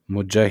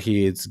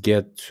mujahids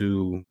get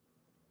to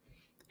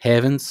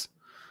heavens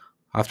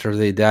after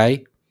they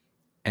die,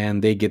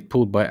 and they get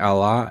pulled by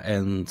Allah,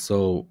 and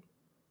so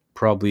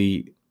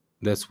probably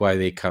that's why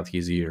they cut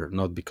his ear,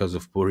 not because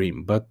of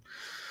Purim. But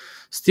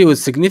still,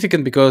 it's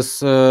significant because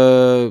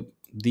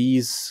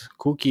these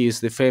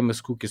cookies, the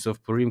famous cookies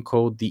of Purim,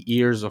 called the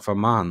ears of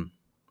Aman,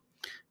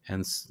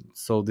 and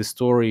so the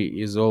story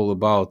is all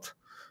about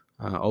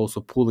also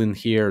pulling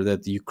here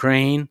that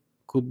Ukraine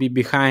could be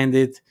behind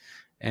it,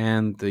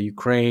 and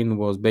Ukraine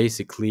was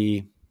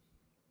basically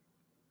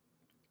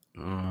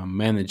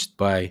managed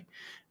by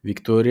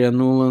Victoria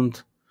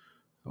Nuland.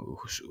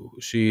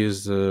 She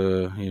is,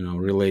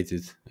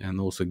 related,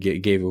 and also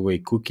gave away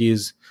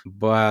cookies.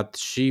 But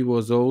she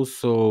was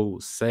also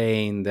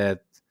saying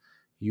that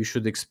you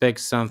should expect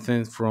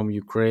something from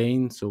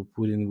Ukraine, so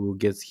Putin will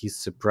get his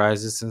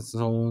surprises and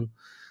so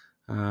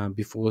on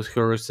before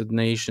her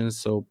resignation.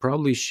 So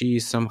probably she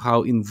is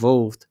somehow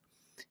involved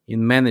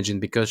in managing,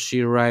 because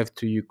she arrived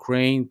to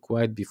Ukraine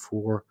quite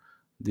before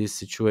this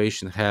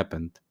situation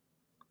happened.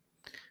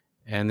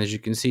 And as you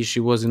can see, she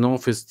was in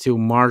office till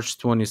March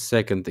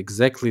 22nd,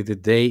 exactly the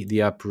day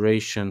the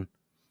operation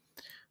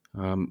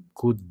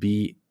could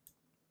be,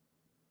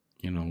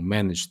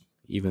 managed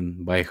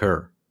even by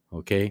her.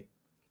 Okay.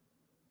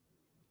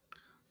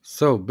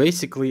 So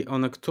basically,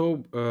 on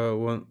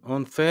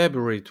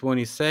February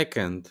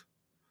 22nd,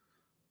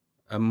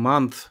 a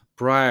month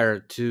prior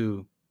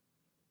to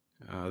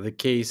the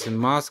case in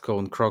Moscow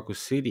and Krakow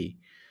City,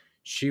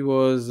 she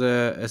was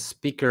a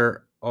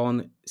speaker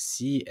on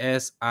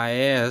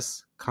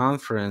CSIS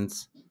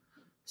conference,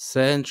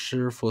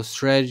 Center for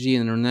Strategy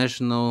and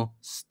International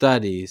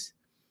Studies,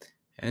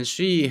 and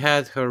she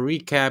had her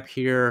recap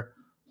here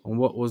on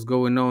what was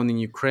going on in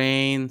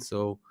Ukraine.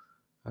 So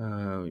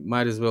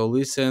might as well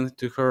listen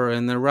to her.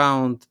 And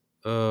around,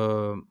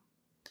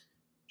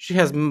 she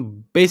has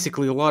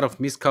basically a lot of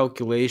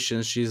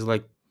miscalculations. She's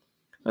like,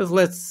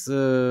 let's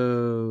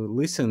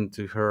listen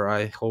to her.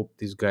 I hope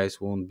these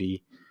guys won't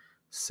be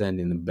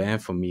sending a ban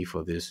for me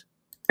for this.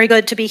 Very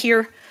good to be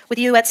here with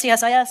you at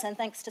CSIS, and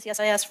thanks to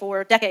CSIS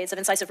for decades of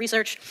incisive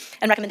research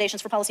and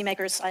recommendations for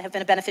policymakers. I have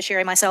been a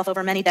beneficiary myself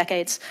over many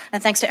decades,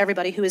 and thanks to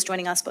everybody who is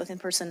joining us both in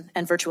person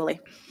and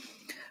virtually.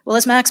 Well,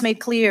 as Max made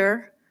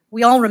clear,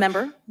 we all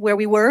remember where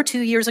we were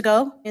 2 years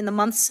ago in the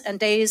months and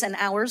days and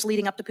hours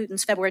leading up to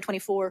Putin's February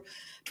 24,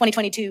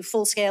 2022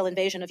 full-scale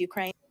invasion of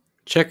Ukraine.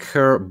 Check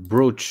her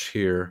brooch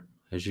here.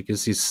 As you can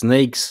see,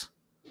 snakes.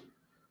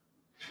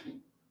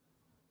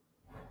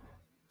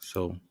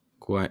 So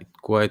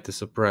quite a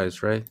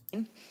surprise, right?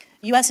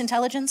 U.S.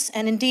 intelligence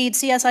and indeed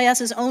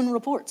CSIS's own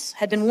reports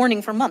had been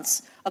warning for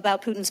months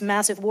about Putin's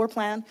massive war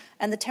plan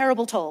and the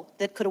terrible toll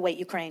that could await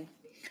Ukraine.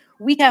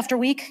 Week after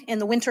week in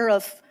the winter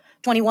of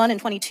 21 and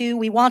 22,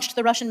 we watched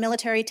the Russian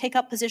military take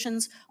up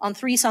positions on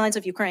three sides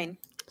of Ukraine.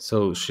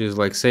 So she's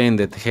like saying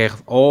that they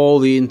have all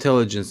the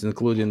intelligence,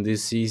 including the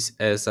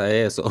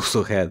CSIS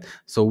also had.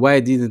 So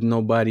why didn't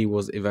nobody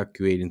was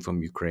evacuating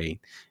from Ukraine?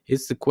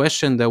 It's the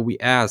question that we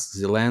asked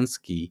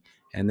Zelensky,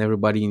 and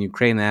everybody in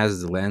Ukraine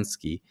asked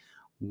Zelensky.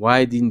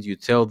 Why didn't you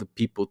tell the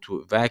people to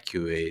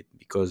evacuate?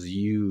 Because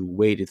you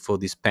waited for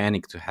this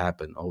panic to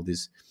happen. All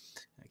these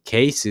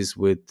cases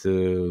with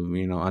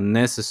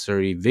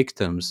unnecessary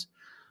victims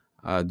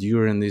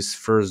during these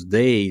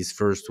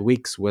first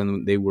weeks,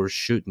 when they were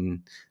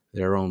shooting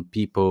their own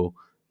people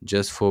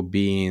just for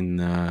being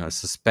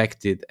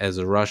suspected as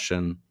a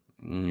Russian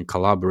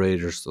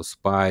collaborators or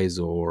spies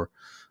or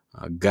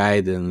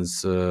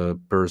guidance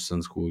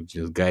persons who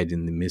just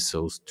guiding the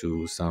missiles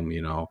to some,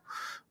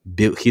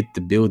 hit the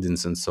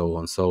buildings and so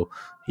on. So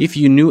if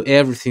you knew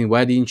everything,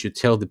 why didn't you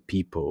tell the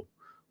people?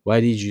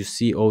 Why did you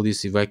see all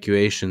this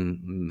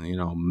evacuation,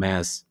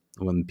 mass,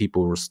 when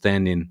people were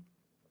standing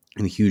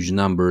in huge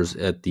numbers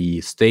at the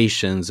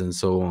stations and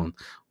so on,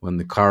 when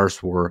the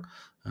cars were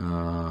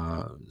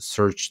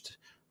searched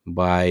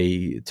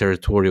by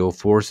territorial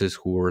forces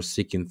who were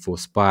seeking for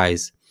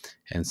spies,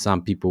 and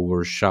some people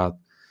were shot?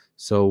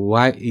 So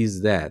why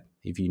is that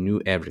if you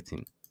knew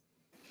everything?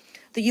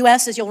 The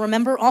U.S., as you'll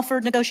remember,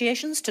 offered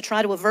negotiations to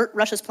try to avert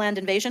Russia's planned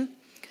invasion,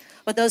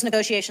 but those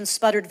negotiations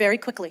sputtered very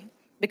quickly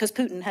because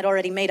Putin had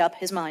already made up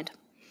his mind.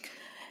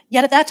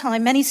 Yet at that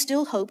time, many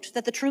still hoped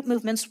that the troop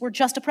movements were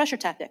just a pressure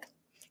tactic.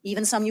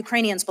 Even some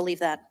Ukrainians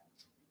believed that.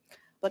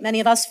 But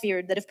many of us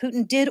feared that if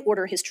Putin did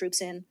order his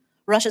troops in,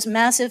 Russia's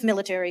massive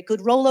military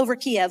could roll over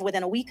Kiev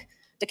within a week,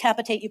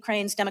 decapitate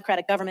Ukraine's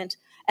democratic government,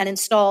 and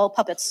install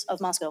puppets of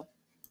Moscow.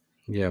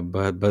 Yeah,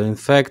 but in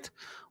fact,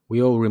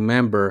 we all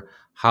remember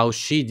how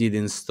she did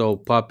install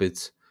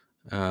puppets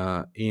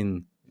in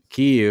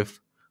Kiev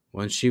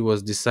when she was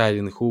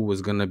deciding who was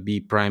gonna be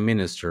prime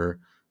minister.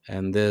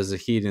 And there's a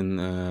hidden,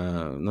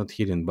 not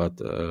hidden, but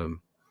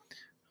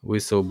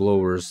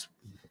whistleblowers,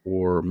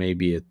 or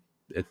maybe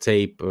a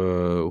tape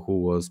who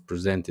was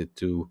presented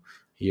to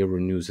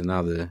Euronews and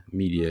other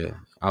media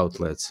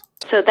outlets.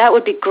 So that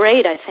would be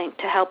great, I think,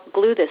 to help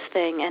glue this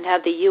thing and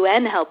have the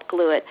UN help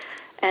glue it.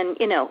 And,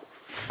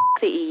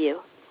 the EU.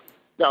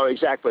 No,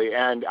 exactly.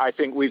 And I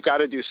think we've got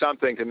to do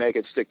something to make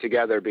it stick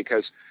together,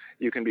 because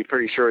you can be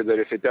pretty sure that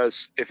if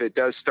it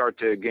does start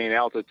to gain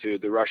altitude,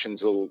 the Russians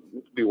will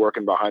be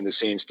working behind the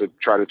scenes to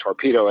try to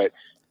torpedo it.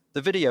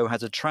 The video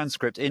has a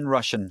transcript in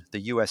Russian.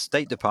 The US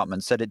State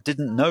Department said it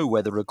didn't know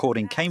where the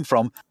recording came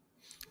from.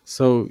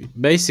 So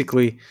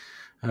basically,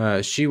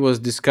 she was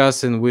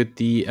discussing with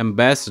the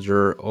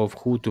ambassador of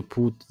who to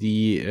put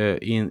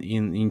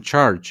in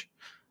charge.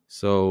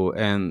 So,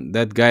 and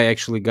that guy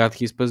actually got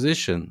his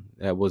position.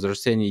 That was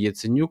Arseniy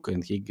Yatsenyuk,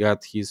 and he got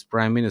his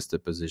prime minister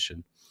position.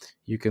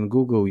 You can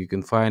Google, you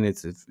can find it.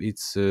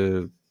 It's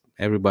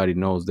everybody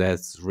knows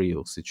that's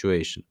real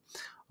situation.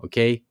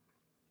 Okay,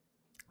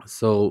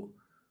 so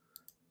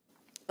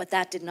But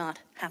that did not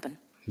happen.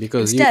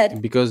 because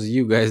Instead, because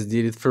you guys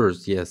did it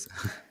first, yes.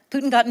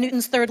 Putin got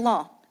Newton's third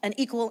law, an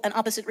equal and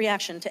opposite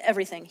reaction to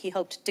everything he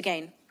hoped to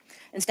gain.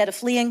 Instead of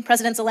fleeing,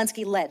 President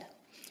Zelensky led.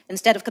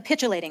 Instead of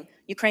capitulating,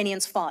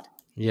 Ukrainians fought.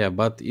 Yeah,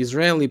 but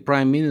Israeli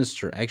Prime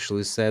Minister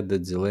actually said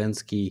that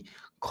Zelensky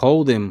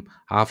called him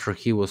after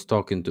he was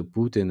talking to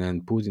Putin,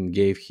 and Putin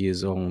gave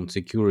his own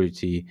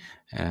security,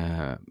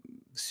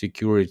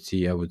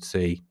 I would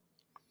say,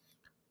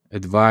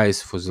 advice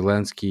for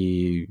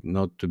Zelensky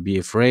not to be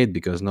afraid,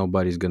 because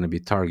nobody's going to be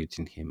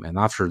targeting him. And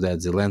after that,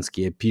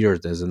 Zelensky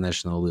appeared as a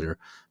national leader.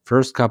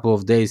 First couple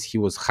of days, he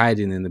was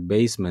hiding in the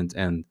basement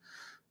and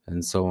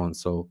so on,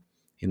 so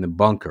in the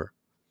bunker.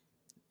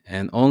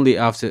 And only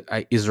after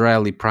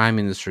Israeli prime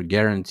minister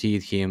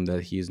guaranteed him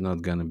that he's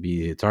not going to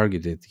be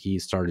targeted, he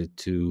started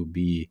to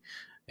be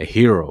a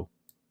hero.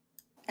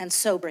 And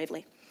so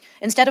bravely.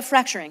 Instead of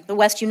fracturing, the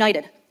West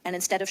united, and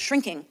instead of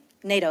shrinking,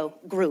 NATO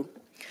grew.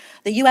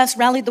 The U.S.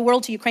 rallied the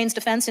world to Ukraine's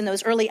defense in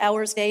those early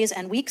hours, days,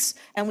 and weeks,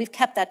 and we've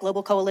kept that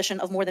global coalition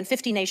of more than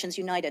 50 nations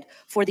united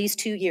for these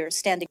 2 years,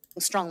 standing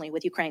strongly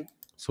with Ukraine.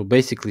 So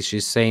basically,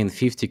 she's saying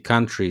 50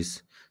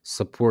 countries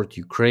support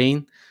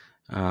Ukraine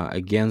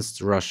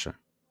against Russia.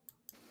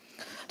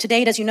 To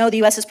date, as you know,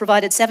 the U.S. has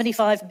provided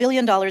 $75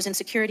 billion in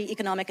security,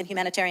 economic, and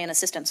humanitarian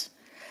assistance.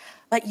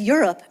 But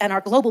Europe and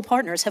our global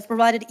partners have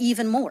provided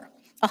even more,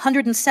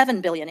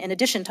 $107 billion, in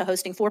addition to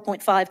hosting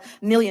 4.5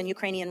 million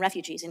Ukrainian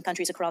refugees in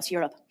countries across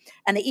Europe.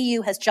 And the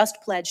EU has just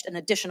pledged an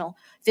additional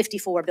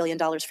 $54 billion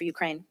for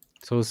Ukraine.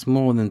 So it's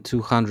more than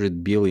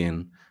 200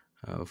 billion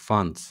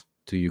funds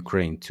to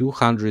Ukraine,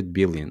 200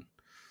 billion.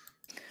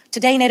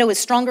 Today, NATO is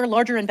stronger,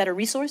 larger, and better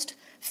resourced.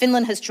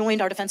 Finland has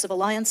joined our defensive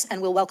alliance and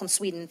will welcome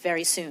Sweden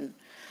very soon.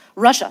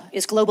 Russia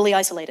is globally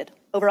isolated.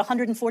 Over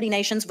 140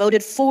 nations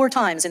voted 4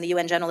 times in the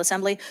UN General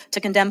Assembly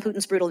to condemn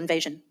Putin's brutal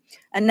invasion.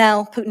 And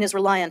now Putin is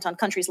reliant on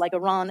countries like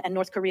Iran and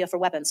North Korea for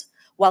weapons,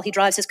 while he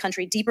drives his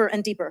country deeper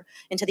and deeper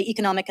into the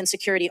economic and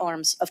security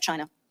arms of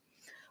China.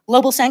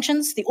 Global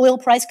sanctions, the oil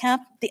price cap,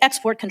 the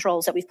export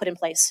controls that we've put in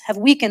place have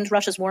weakened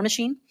Russia's war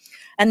machine,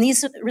 and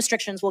these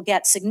restrictions will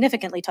get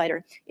significantly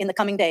tighter in the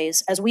coming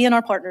days as we and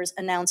our partners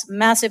announce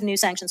massive new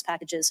sanctions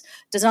packages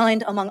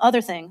designed, among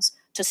other things,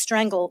 to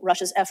strangle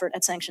Russia's effort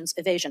at sanctions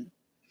evasion.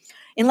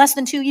 In less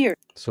than 2 years...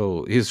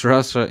 So is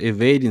Russia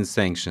evading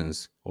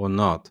sanctions or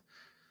not?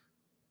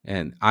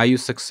 And are you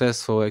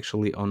successful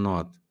actually or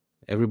not?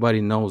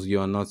 Everybody knows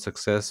you are not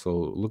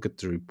successful. Look at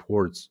the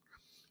reports.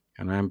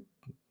 And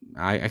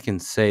I can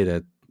say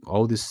that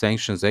all these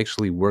sanctions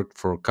actually worked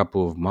for a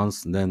couple of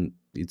months, and then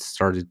it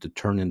started to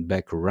turn it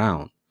back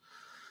around.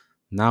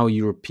 Now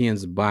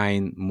Europeans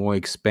buying more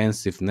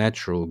expensive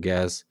natural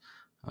gas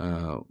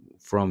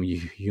from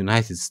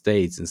United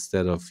States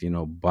instead of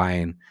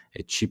buying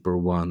a cheaper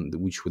one,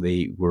 which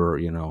they were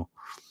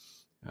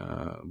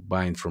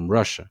buying from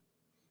Russia.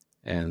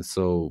 And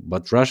so,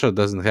 but Russia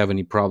doesn't have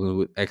any problem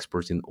with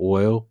exporting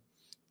oil.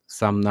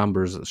 Some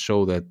numbers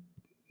show that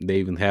they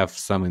even have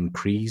some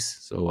increase.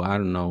 So I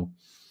don't know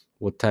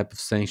what type of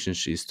sanctions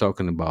she's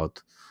talking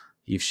about,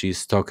 if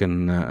she's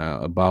talking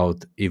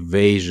about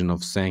evasion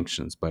of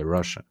sanctions by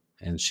Russia,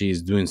 and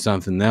she's doing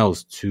something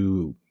else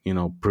to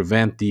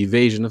prevent the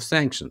evasion of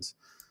sanctions.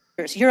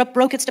 Europe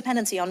broke its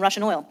dependency on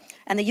Russian oil,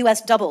 and the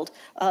U.S. doubled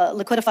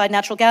liquefied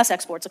natural gas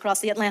exports across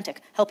the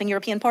Atlantic, helping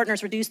European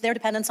partners reduce their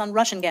dependence on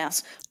Russian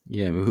gas.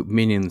 Yeah,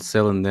 meaning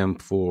selling them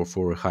for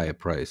a higher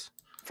price.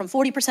 From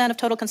 40% of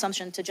total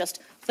consumption to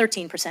just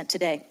 13%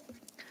 today.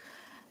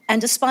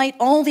 And despite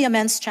all the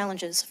immense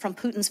challenges from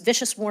Putin's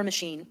vicious war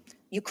machine,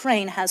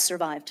 Ukraine has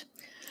survived.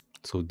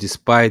 So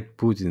despite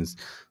Putin's,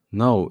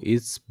 no,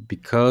 it's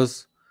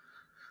because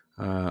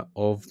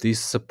of this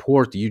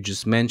support you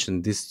just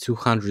mentioned, this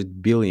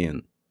 200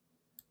 billion.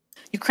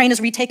 Ukraine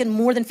has retaken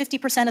more than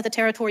 50% of the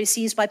territory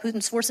seized by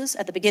Putin's forces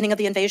at the beginning of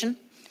the invasion.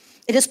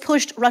 It has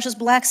pushed Russia's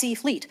Black Sea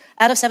fleet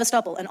out of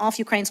Sevastopol and off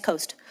Ukraine's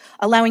coast,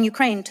 allowing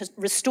Ukraine to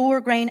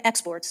restore grain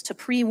exports to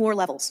pre-war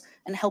levels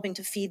and helping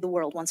to feed the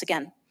world once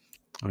again.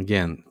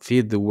 Again,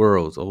 feed the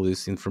world. All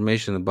this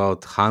information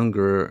about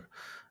hunger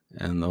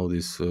and all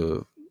this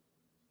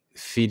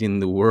feeding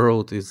the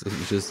world is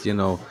just,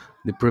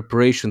 the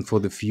preparation for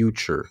the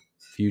future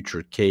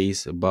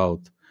case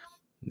about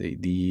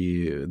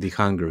the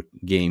Hunger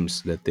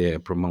Games that they are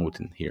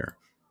promoting here.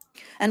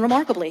 And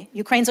remarkably,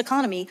 Ukraine's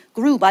economy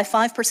grew by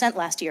 5%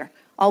 last year,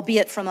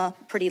 albeit from a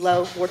pretty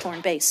low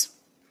war-torn base.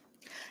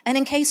 And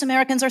in case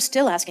Americans are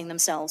still asking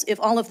themselves if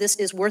all of this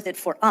is worth it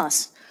for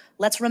us,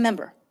 let's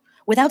remember,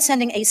 without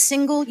sending a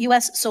single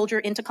U.S. soldier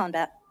into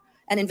combat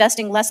and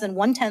investing less than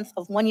 1/10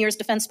 of 1 year's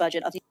defense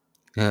budget of the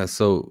Yeah,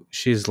 so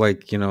she's like,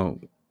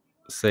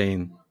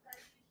 saying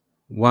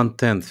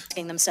 1/10.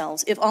 asking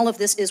themselves if all of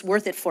this is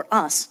worth it for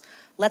us,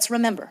 let's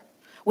remember,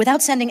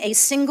 without sending a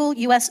single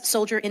U.S.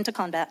 soldier into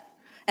combat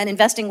and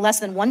investing less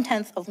than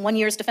 1/10 of 1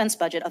 year's defense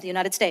budget of the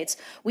United States,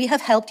 we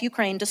have helped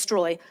Ukraine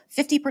destroy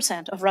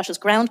 50% of Russia's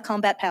ground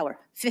combat power.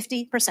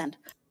 50%.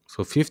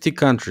 So 50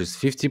 countries,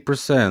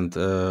 50%,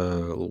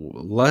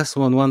 less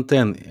than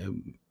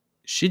 1/10.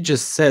 She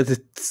just said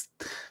it's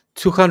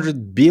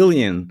 200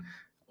 billion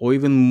or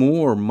even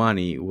more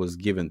money was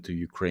given to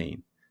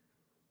Ukraine.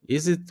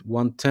 Is it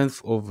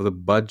 1/10 of the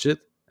budget?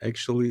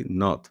 Actually,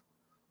 not.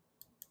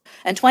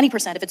 And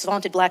 20% of its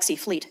vaunted Black Sea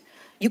fleet.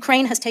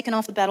 Ukraine has taken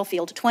off the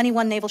battlefield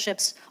 21 naval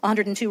ships,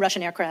 102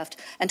 Russian aircraft,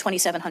 and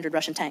 2,700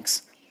 Russian tanks.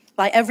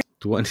 By every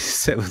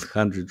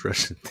 2,700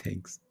 Russian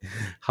tanks.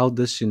 How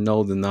does she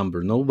know the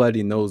number?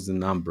 Nobody knows the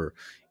number.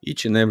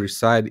 Each and every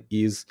side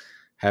is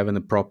having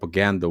a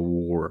propaganda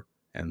war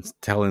and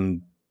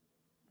telling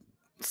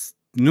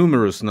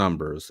numerous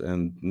numbers,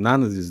 and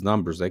none of these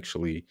numbers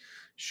actually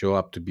show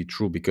up to be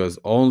true because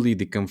only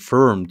the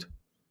confirmed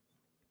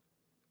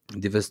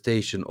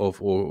devastation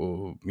of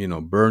or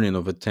burning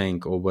of a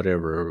tank or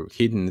whatever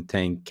hidden a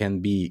tank can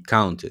be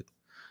counted.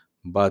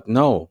 But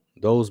no,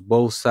 those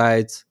both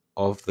sides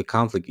of the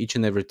conflict each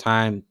and every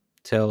time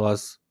tell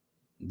us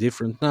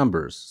different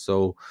numbers.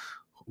 So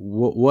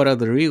what are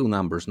the real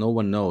numbers? No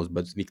one knows,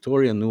 but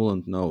Victoria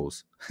Nuland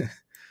knows.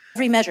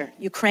 every measure,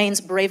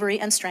 Ukraine's bravery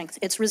and strength,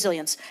 its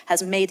resilience,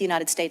 has made the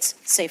United States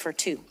safer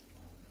too.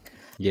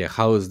 Yeah,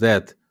 how is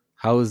that?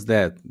 How is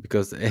that?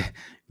 Because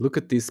look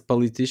at these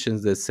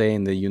politicians that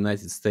saying the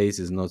United States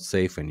is not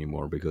safe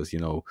anymore because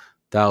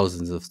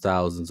thousands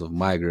of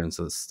migrants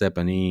are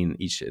stepping in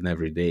each and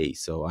every day.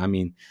 So I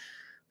mean,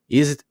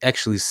 is it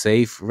actually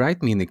safe?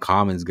 Write me in the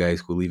comments, guys,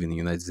 who live in the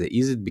United States.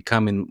 Is it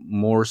becoming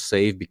more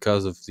safe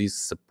because of this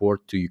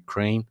support to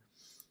Ukraine?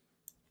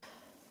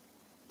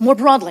 More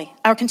broadly,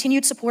 our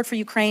continued support for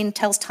Ukraine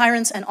tells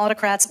tyrants and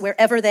autocrats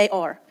wherever they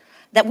are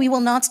that we will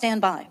not stand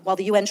by while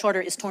the UN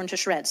Charter is torn to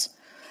shreds,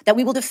 that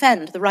we will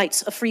defend the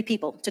rights of free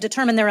people to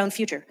determine their own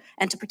future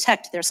and to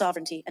protect their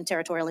sovereignty and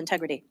territorial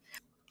integrity.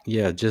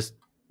 Yeah, just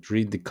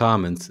read the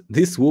comments.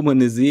 This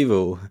woman is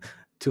evil.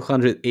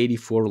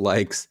 284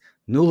 likes.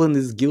 Nuland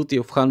is guilty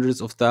of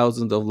hundreds of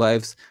thousands of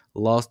lives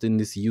lost in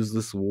this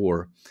useless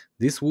war.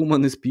 This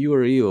woman is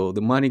pure evil.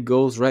 The money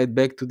goes right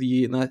back to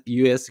the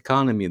US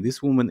economy.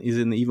 This woman is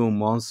an evil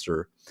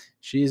monster.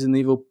 She is an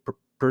evil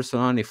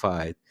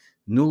personified.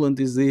 Nuland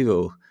is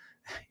evil.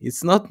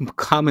 It's not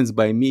comments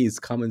by me, it's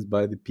comments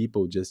by the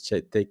people. Just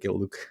take a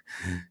look.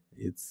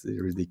 It's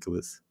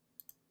ridiculous.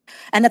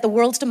 And that the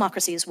world's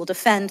democracies will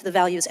defend the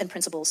values and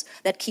principles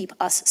that keep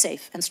us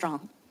safe and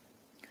strong.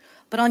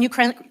 But on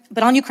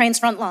Ukraine's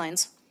front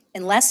lines,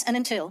 unless and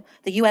until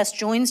the US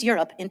joins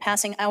Europe in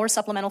passing our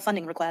supplemental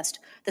funding request,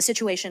 the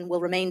situation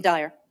will remain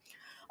dire.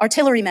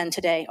 Artillerymen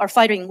today are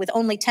fighting with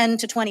only 10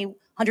 to 20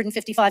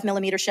 155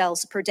 millimeter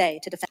shells per day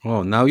to defend.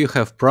 Oh, now you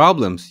have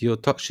problems.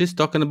 She's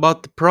talking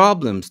about the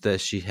problems that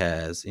she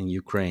has in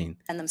Ukraine.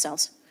 And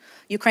themselves.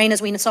 Ukraine,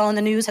 as we saw in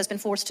the news, has been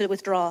forced to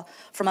withdraw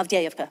from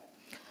Avdiivka.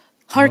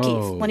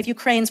 Kharkiv, one of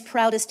Ukraine's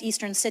proudest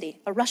eastern city,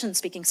 a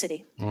Russian-speaking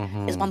city,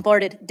 is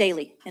bombarded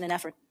daily in an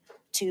effort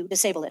to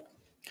disable it.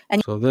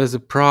 And so there's a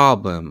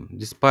problem,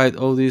 despite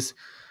all this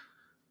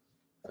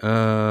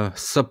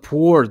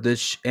support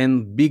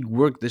and big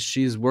work that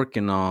she's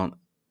working on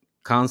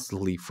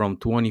constantly from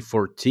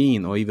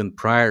 2014 or even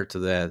prior to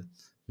that,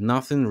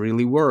 nothing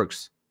really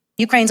works.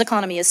 Ukraine's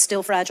economy is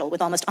still fragile,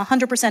 with almost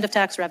 100% of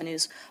tax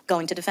revenues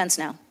going to defense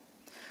now.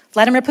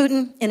 Vladimir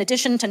Putin, in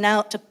addition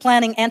to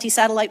planning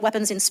anti-satellite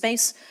weapons in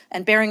space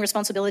and bearing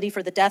responsibility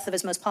for the death of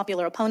his most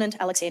popular opponent,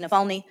 Alexei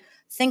Navalny,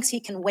 thinks he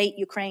can wait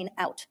Ukraine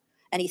out,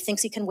 and he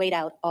thinks he can wait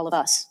out all of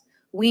us.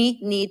 We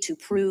need to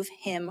prove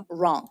him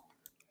wrong.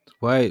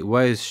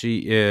 Why is she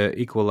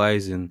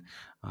equalizing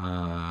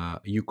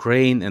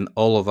Ukraine and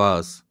all of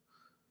us?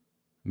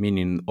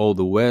 Meaning all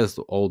the West,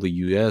 all the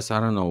US? I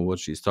don't know what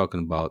she's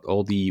talking about.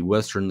 All the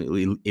Western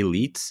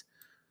elites?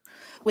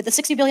 With the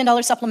 $60 billion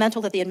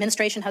supplemental that the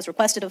administration has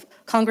requested of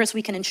Congress,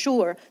 we can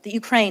ensure that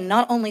Ukraine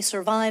not only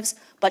survives,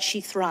 but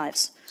she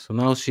thrives. So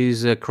now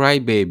she's a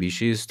crybaby.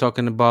 She's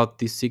talking about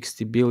the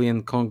 60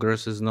 billion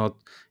Congress is not,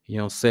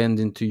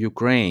 sending to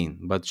Ukraine,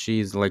 but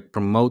she's like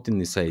promoting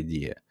this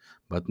idea.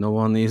 but no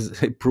one is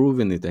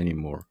proving it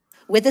anymore.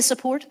 With this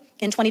support,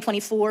 in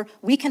 2024,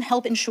 we can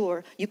help ensure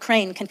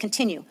Ukraine can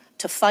continue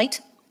to fight,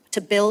 to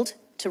build,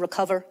 to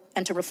recover,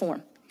 and to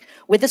reform.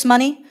 With this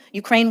money,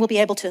 Ukraine will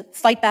be able to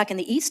fight back in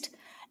the east,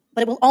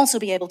 but it will also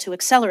be able to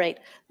accelerate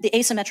the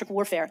asymmetric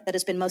warfare that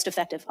has been most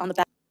effective on the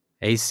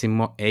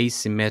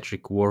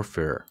Asymmetric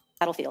warfare.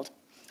 battlefield.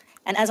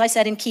 And as I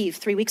said in Kyiv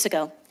 3 weeks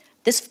ago,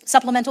 this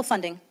supplemental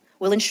funding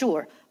will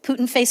ensure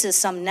Putin faces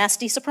some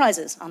nasty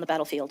surprises on the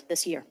battlefield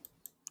this year.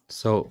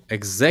 So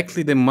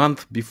exactly the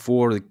month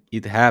before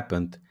it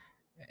happened,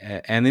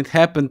 and it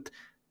happened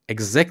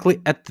exactly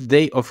at the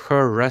day of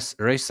her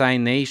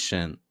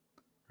resignation.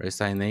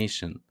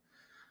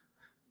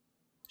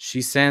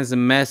 She sends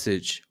a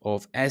message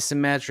of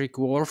asymmetric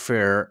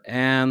warfare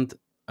and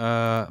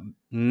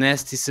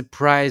nasty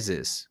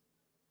surprises.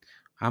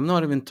 I'm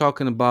not even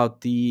talking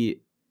about the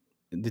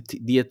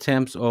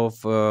attempts of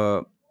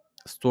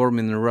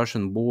storming the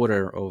Russian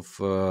border of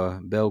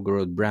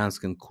Belgorod,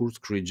 Bryansk, and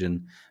Kursk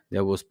region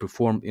that was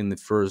performed in the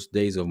first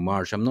days of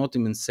March. I'm not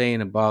even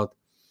saying about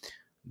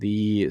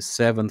the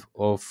 7th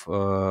of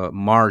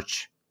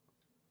March,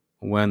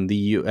 when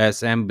the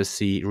US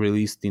Embassy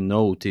released the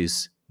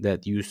notice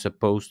that you're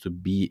supposed to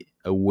be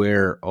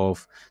aware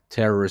of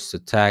terrorist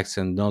attacks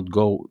and not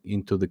go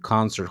into the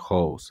concert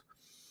halls.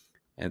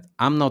 And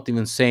I'm not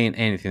even saying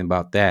anything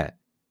about that.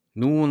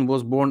 Nuland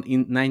was born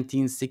in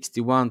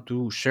 1961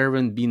 to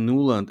Shervin B.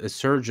 Nuland, a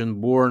surgeon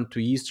born to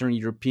Eastern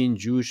European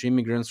Jewish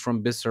immigrants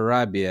from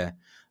Bessarabia,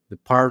 the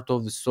part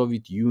of the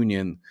Soviet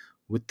Union,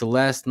 with the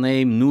last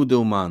name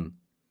Nudelman,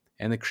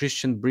 and a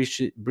Christian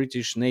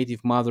British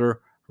native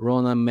mother,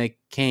 Rona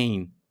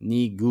McCain,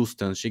 nee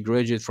Guston. She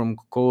graduated from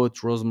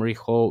Coed Rosemary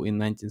Hall in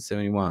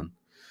 1971.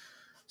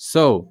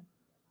 So,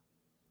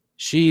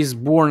 she is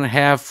born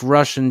half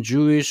Russian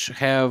Jewish,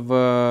 half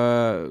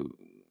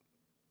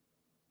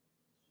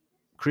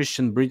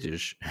Christian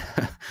British,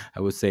 I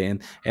would say,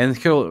 and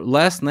her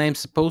last name's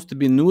supposed to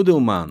be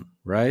Noodleman,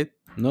 right?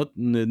 Not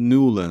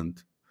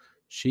Newland.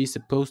 She's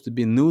supposed to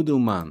be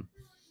Noodleman.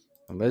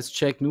 Let's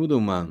check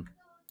Noodleman,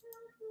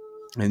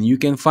 and you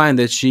can find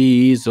that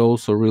she is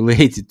also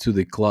related to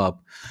the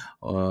club.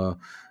 Uh,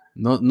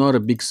 not a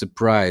big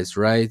surprise,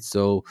 right?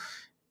 So,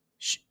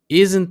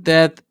 isn't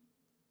that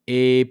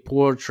a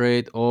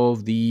portrait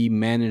of the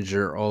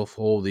manager of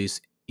all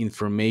this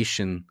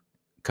information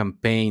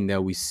campaign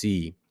that we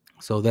see?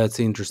 So that's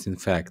an interesting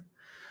fact.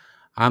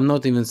 I'm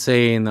not even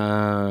saying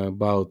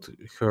about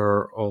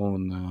her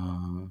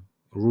own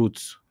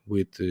roots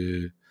with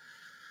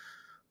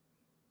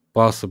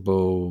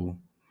possible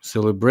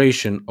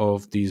celebration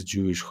of this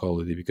Jewish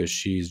holiday, because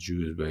she is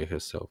Jewish by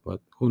herself.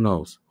 But who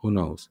knows? Who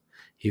knows?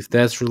 If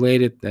that's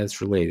related, that's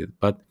related.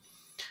 But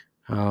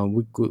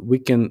we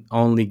can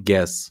only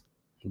guess.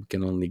 We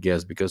can only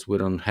guess because we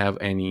don't have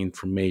any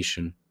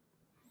information.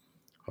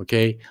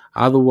 Okay,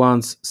 other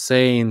ones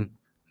saying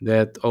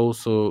that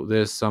also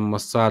there's some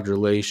Mossad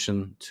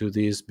relation to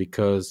this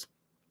because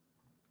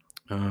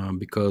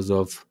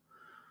of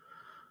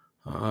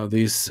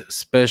this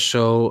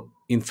special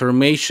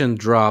information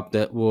drop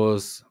that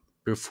was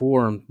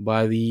performed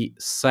by the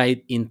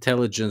site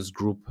intelligence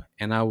group,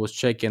 and I was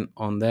checking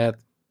on that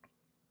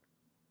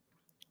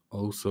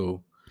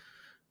also,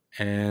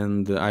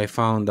 and I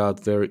found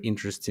out very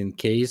interesting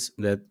case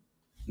that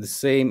the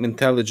same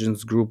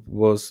intelligence group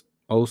was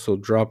also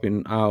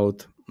dropping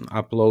out,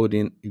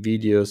 uploading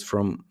videos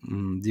from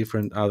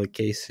different other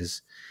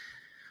cases.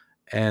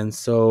 And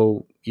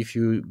so if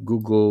you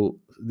Google,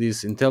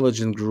 this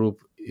intelligence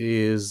group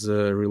is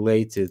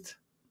related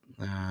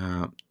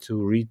to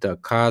Rita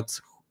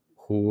Katz,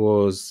 who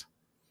was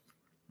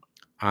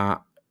uh,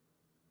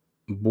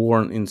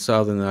 born in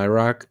southern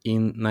Iraq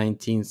in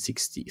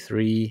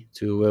 1963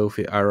 to a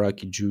wealthy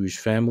Iraqi Jewish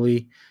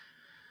family.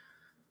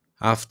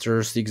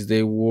 After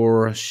Six-Day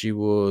War,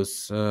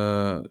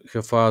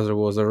 her father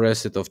was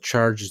arrested of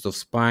charges of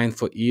spying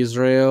for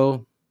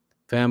Israel.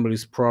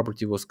 Family's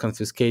property was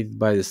confiscated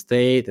by the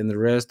state, and the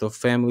rest of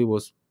family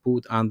was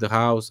put under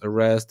house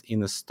arrest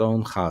in a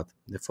stone hut.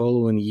 The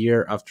following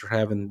year, after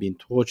having been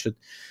tortured,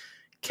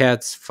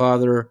 Katz's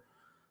father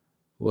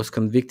was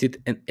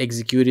convicted and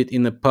executed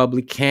in a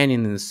public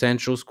canyon in the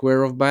central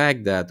square of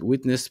Baghdad,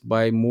 witnessed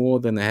by more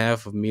than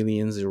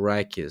 500,000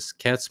 Iraqis.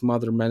 Katz's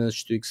mother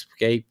managed to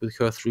escape with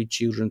her 3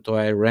 children to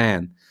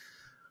Iran,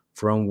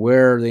 from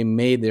where they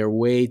made their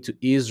way to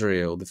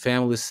Israel. The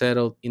family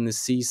settled in the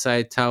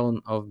seaside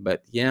town of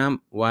Bat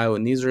Yam. While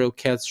in Israel,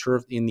 Katz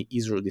served in the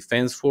Israel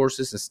Defense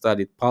Forces and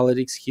studied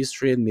politics,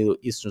 history, and Middle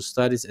Eastern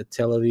studies at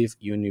Tel Aviv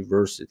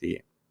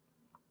University.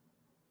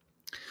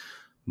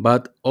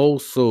 But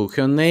also,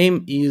 her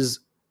name is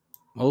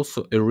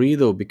also a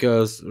riddle,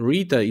 because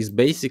Rita is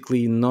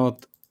basically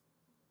not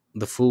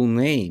the full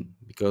name,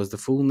 because the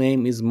full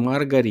name is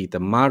Margaret.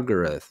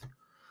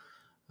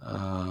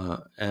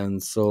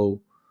 And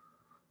so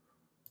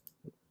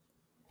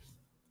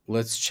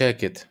let's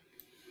check it.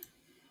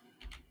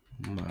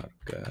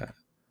 Margarita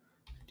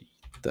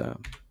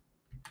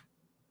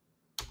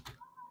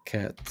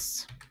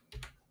Katz.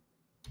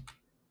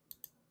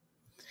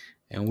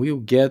 and we'll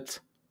get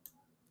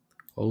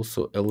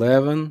also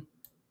 11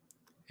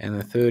 and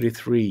a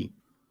 33.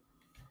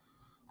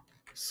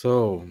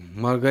 So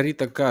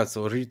Margarita Katz,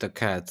 or Rita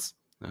Katz,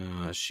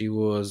 she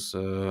was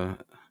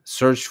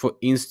searched for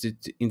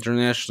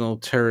International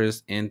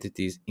Terrorist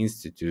Entities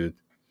Institute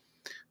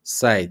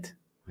site,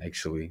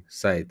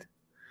 site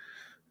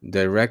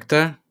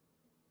director,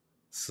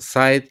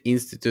 site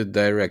institute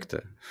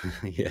director.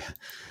 Yeah.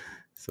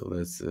 So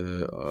that's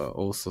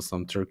also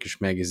some Turkish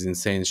magazine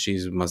saying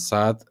she's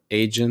Mossad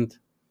agent.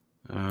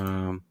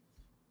 Um,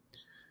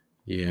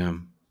 yeah.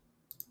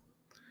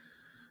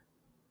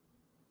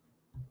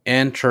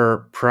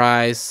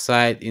 Enterprise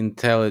Site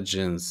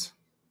Intelligence.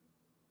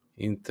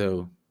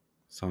 Intel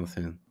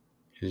something.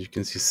 As you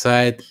can see,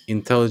 Site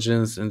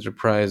Intelligence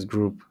Enterprise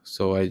Group.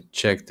 So I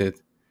checked it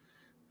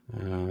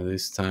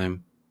this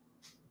time.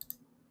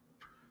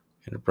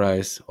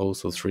 Enterprise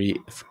also three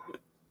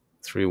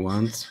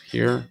ones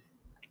here.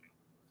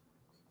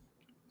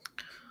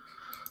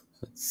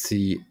 Let's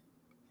see.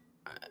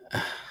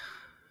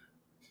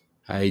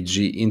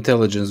 IG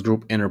Intelligence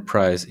Group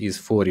Enterprise is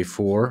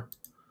 44.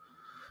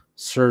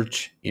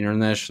 Search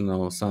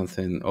International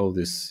something. All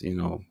this,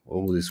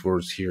 all these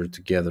words here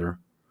together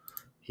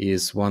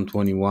is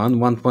 121.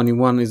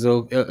 121 is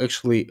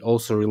actually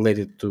also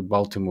related to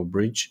Baltimore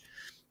Bridge.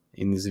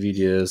 In these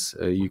videos,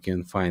 you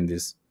can find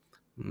this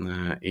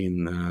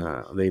in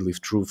They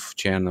Live Truth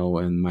channel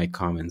and my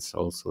comments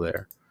also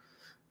there.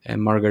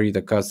 And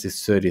Margarita Katz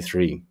is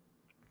 33.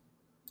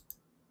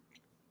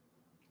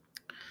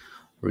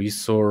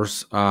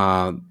 Resource,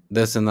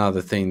 that's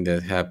another thing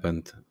that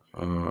happened.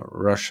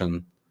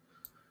 Russian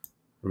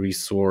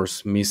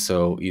resource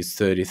missile is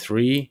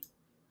 33.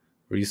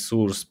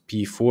 Resource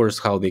P4 is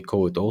how they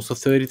call it, also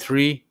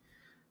 33.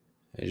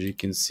 As you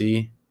can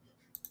see,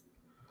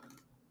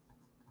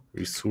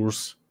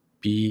 resource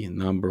P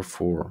number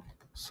 4.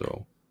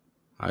 So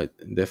I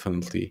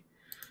definitely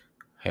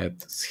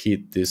had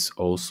hit this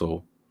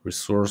also.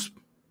 Resource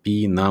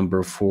P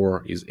number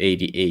 4 is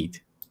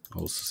 88,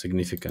 also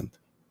significant.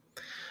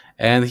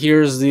 And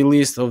here's the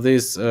list of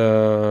this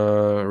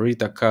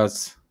Rita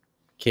Katz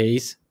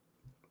case.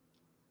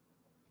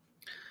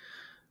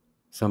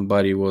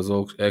 Somebody was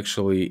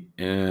actually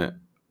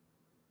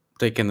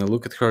taking a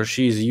look at her.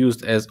 She is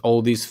used as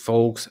all these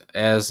folks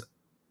as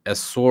a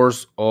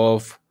source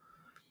of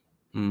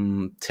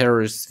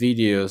terrorist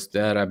videos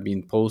that have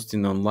been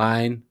posting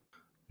online.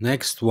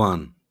 Next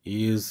one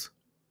is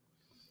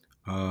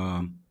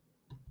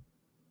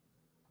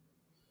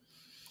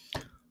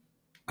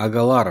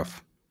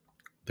Agalarov,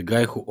 the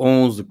guy who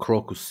owns the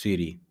Crocus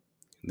City,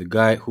 the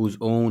guy who's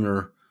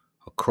owner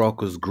of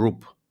Crocus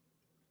Group,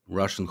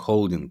 Russian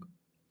holding.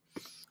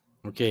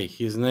 Okay,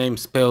 his name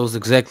spells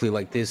exactly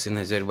like this in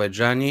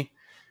Azerbaijani,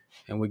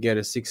 and we get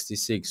a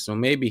 66. So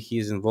maybe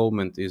his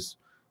involvement is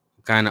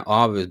kind of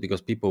obvious because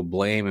people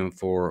blame him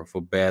for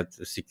bad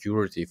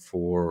security,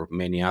 for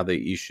many other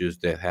issues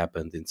that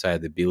happened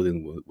inside the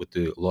building with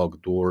the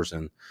locked doors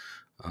and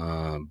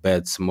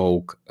bad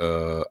smoke,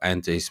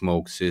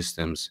 anti-smoke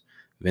systems,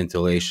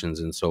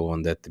 ventilations, and so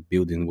on, that the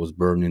building was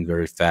burning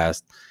very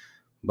fast.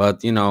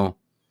 But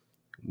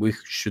we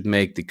should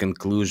make the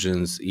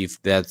conclusions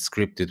if that's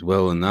scripted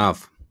well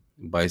enough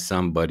by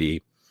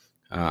somebody.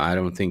 I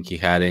don't think he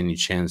had any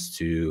chance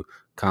to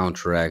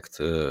counteract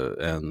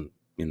and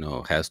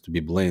has to be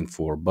blamed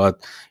for.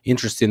 But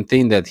interesting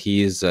thing that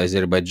he is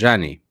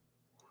Azerbaijani.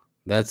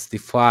 That's the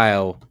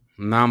file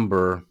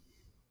number.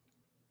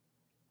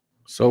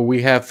 So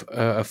we have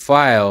a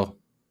file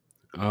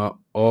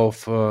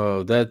of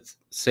that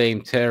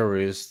same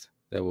terrorist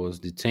that was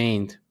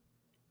detained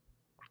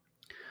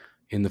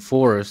in the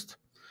forest,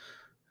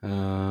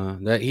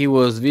 that he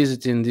was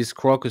visiting this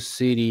Crocus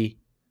City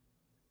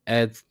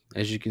at,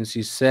 as you can see,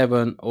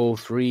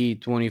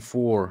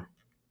 7:03:24.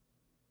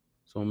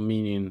 So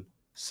meaning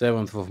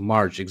 7th of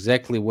March,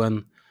 exactly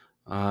when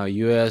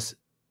U.S.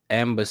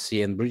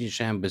 Embassy and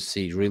British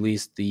Embassy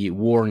released the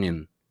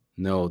warning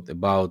note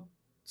about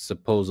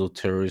supposed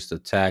terrorist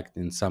attack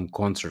in some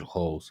concert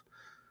halls.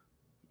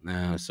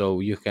 So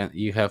you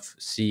have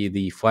see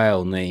the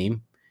file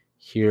name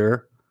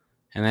here,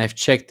 and I've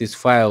checked this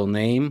file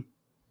name.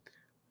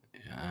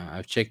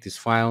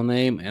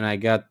 And I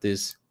got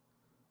this.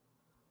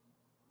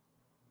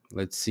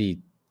 Let's see,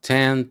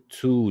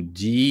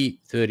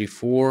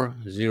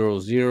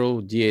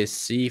 10-2D3400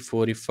 DSC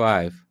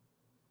 45.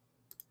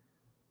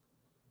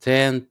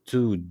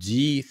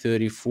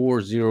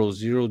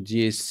 10-2D3400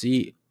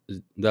 DSC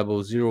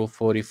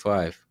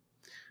 0045.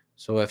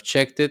 So I've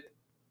checked it,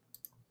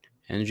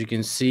 and as you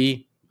can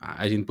see,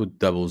 I didn't put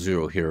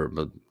 00 here,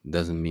 but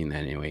doesn't mean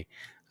anyway.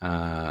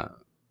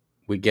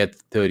 We get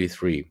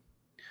 33.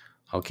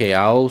 Okay,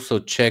 I also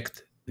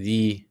checked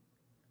the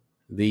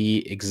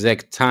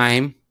exact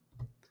time.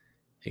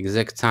 As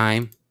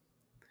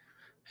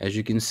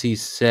you can see,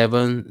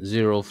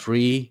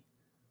 7:03,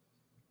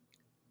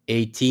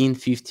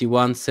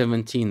 18:51,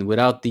 17,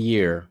 without the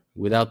year,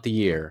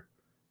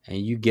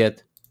 and you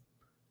get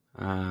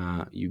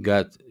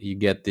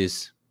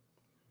this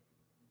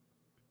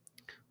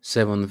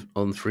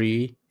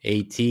 7-on-3,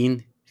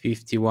 18,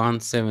 51,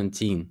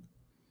 17.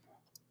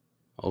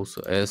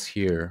 Also S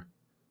here,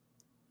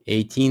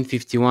 18,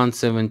 51,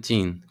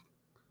 17.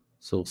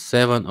 So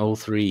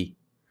 703.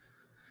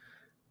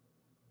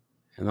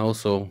 And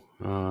also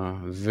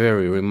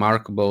very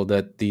remarkable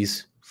that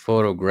this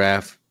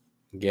photograph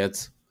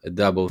gets a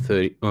double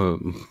 30.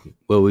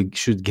 Well, we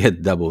should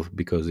get double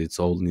because it's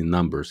only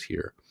numbers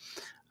here.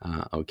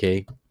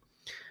 Okay,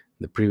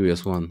 the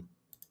previous one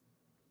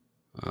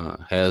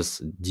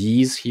has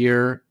D's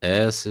here,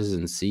 S's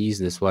and C's.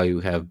 That's why you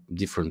have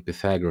different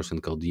Pythagoras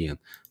and Chaldean.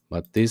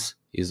 But this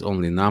is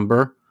only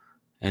number,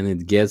 and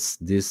it gets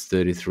this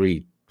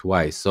 33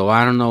 twice. So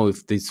I don't know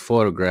if this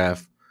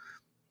photograph,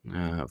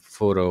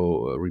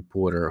 photo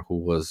reporter who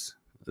was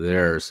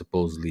there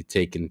supposedly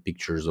taking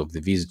pictures of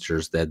the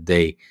visitors that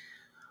day,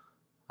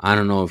 I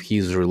don't know if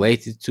he's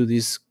related to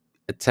this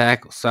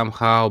attack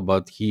somehow,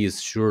 but he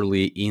is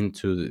surely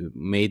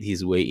made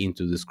his way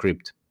into the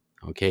script.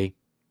 Okay.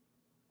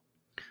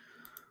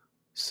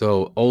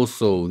 So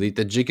also the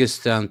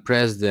Tajikistan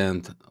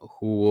president,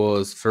 who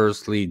was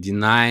firstly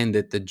denying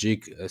that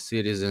Tajik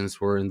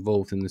citizens were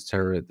involved in this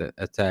terror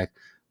attack,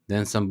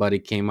 then somebody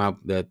came up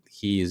that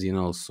he is,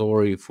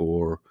 sorry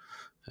for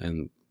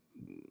and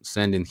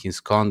sending his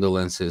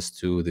condolences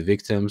to the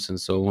victims and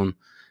so on.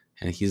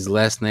 And his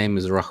last name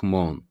is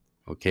Rahman.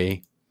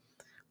 Okay.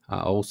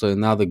 Also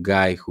another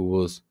guy who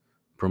was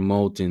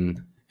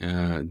promoting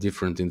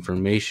different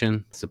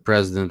information. It's the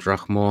President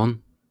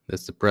Rahman.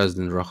 That's the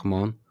President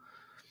Rahman.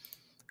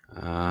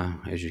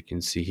 As you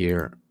can see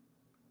here,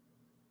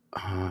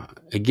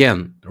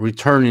 again,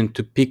 returning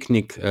to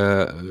picnic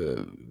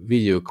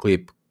video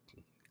clip,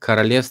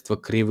 Королевство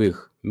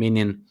Кривых,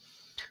 meaning,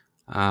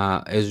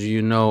 as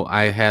you know,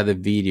 I had a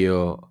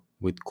video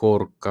with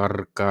kor,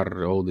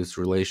 kar, all these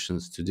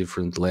relations to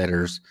different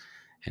letters,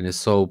 and it's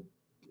so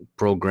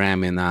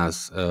programming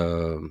us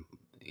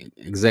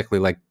exactly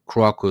like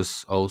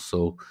crocus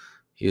also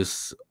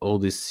is all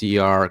these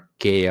CR,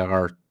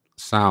 KR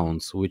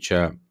sounds, which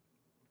are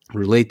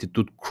related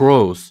to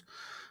crows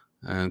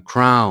and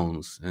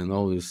crowns and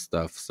all this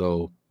stuff.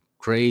 So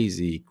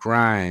crazy,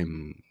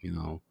 crime,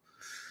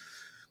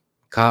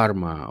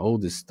 karma, all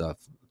this stuff.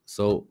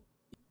 So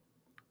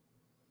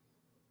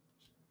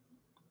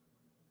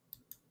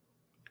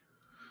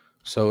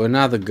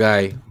another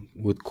guy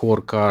with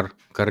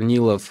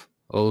Kornilov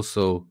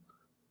also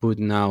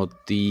putting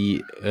out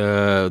the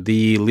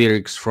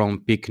lyrics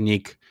from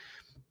Picnic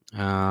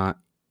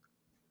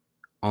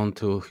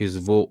onto his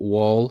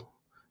wall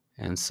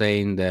and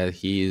saying that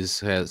he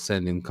is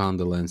sending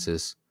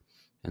condolences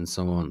and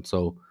so on.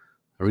 So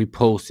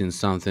reposting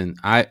something.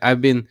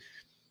 I've been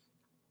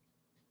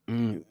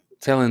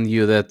telling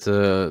you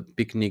that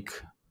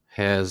Picnic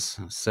has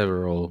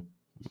several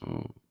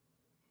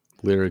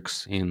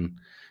lyrics in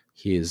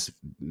his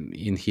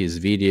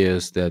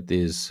videos that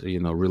is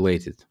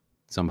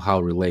somehow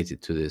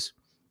related to this.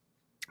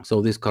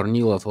 So this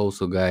Kornilov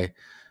also guy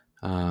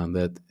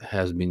that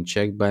has been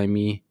checked by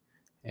me,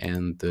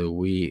 and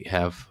we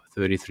have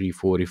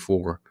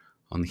 3344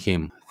 on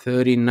him.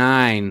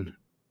 39.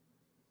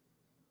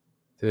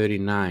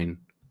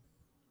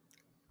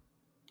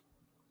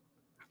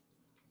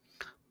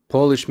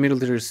 Polish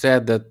military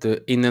said that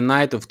in the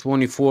night of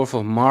 24th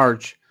of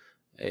March,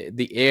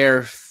 the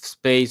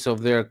airspace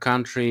of their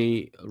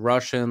country,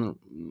 Russian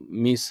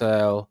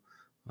missile,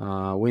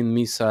 wind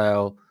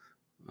missile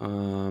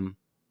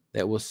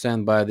that was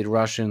sent by the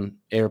Russian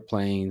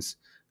airplanes,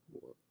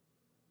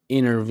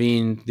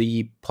 intervened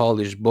the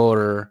Polish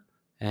border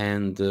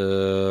and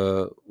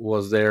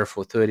was there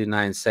for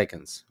 39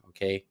 seconds.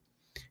 Okay.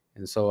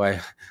 And so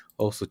I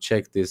also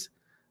checked this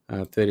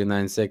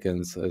 39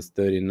 seconds as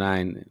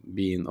 39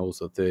 being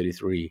also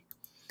 33.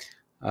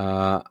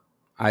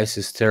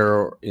 ISIS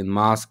terror in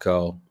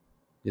Moscow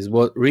is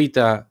what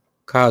Rita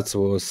Katz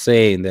was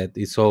saying, that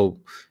it's all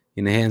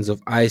in the hands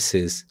of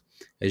ISIS.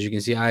 As you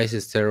can see,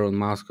 ISIS terror in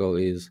Moscow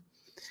is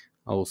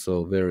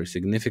also very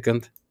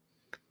significant.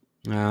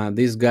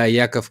 This guy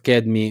Yakov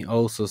Kedmi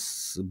also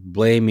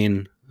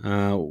blaming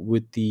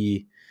with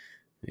the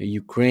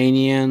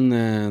Ukrainian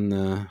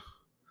and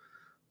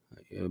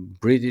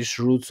British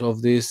roots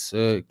of this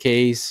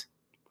case.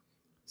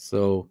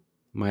 So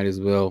might as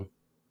well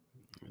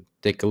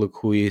take a look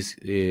who is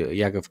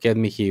Yakov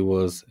Kedmi. He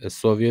was a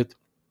Soviet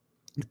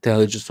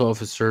intelligence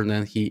officer,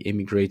 then he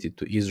immigrated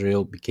to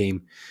Israel,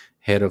 became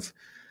head of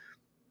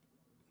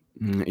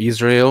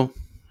Israel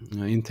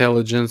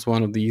intelligence,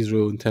 one of the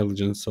Israel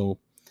intelligence. So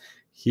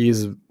he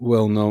is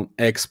well-known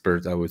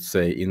expert, I would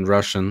say, in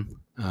Russian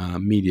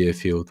media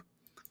field.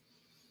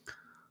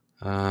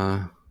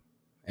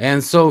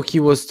 And so he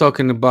was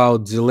talking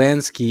about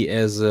Zelensky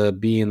as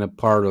being a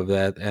part of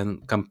that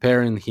and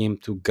comparing him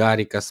to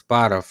Garry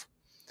Kasparov,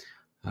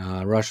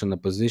 Russian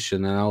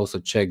opposition. And I also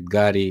checked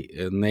Garry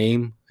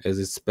name as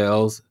it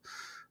spells.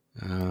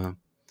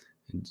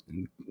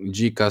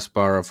 G.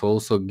 Kasparov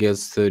also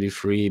gets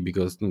 33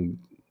 because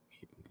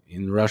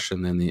in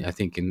Russian and I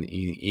think in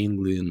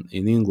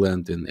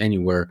England and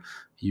anywhere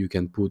you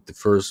can put the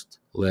first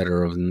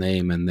letter of the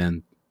name and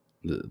then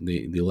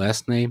the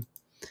last name.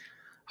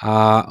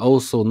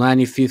 Also,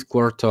 95th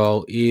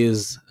quartile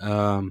is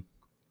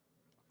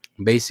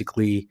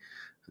basically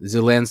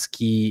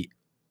Zelensky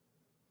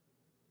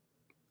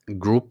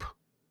group,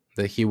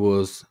 that he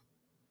was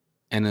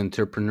an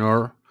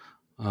entrepreneur.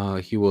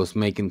 He was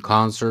making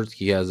concerts.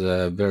 He has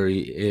a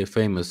very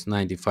famous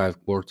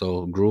 95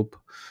 quartile group,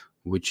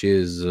 which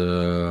is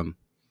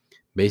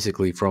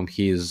basically from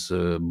his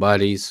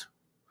buddies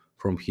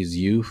from his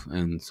youth.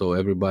 And so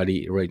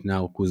everybody right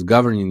now who's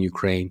governing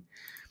Ukraine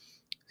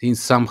is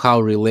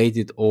somehow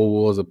related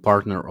or was a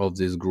partner of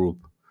this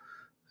group.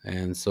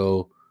 And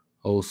so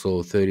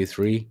also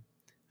 33,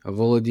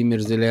 Volodymyr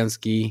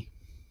Zelensky.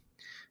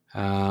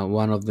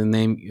 One of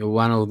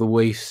the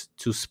ways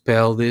to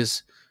spell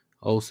this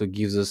also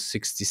gives us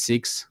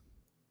 66.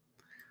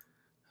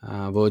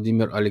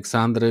 Vladimir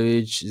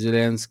Alexandrovich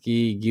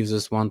Zelensky gives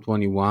us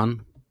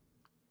 121.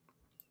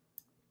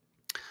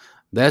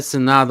 That's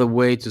another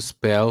way to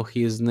spell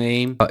his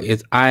name.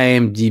 It's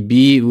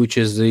IMDb, which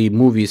is the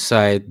movie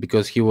site,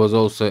 because he was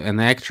also an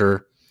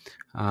actor.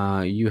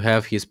 You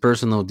have his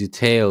personal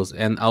details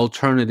and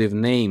alternative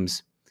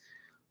names.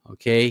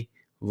 Okay,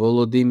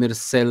 Volodymyr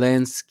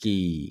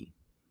Zelensky.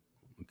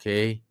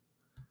 Okay,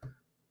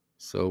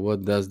 so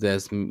what does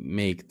that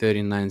make?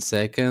 39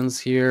 seconds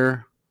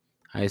here.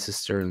 Hi,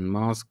 sister in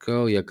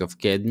Moscow. Yakov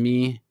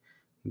Kedmi.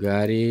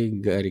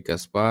 Gary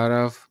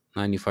Kasparov.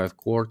 95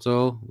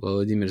 quartal.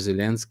 Volodymyr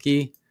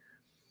Zelensky.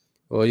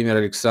 Vladimir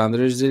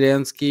Alexandrovich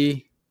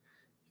Zelensky.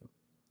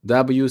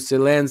 W.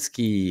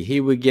 Zelensky.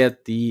 Here we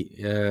get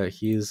the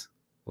his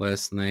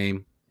last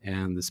name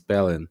and the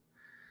spelling.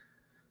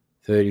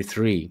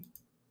 33.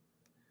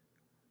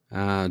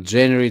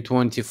 January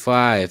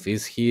 25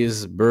 is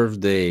his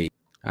birthday.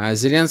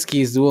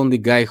 Zelensky is the only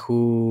guy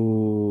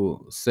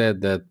who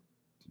said that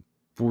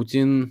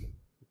Putin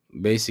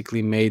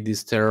basically made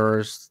this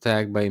terrorist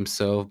attack by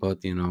himself,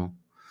 but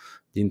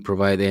didn't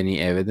provide any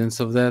evidence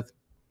of that.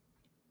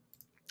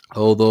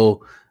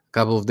 Although a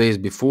couple of days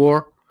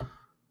before,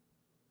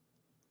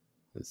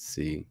 let's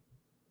see,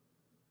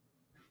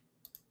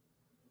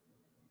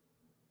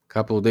 a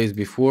couple of days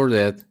before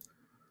that,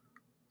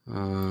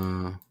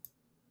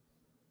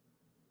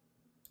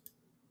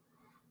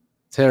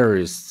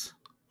 terrorists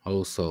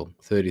also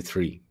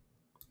 33,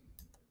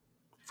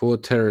 4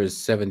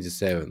 terrorists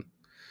 77.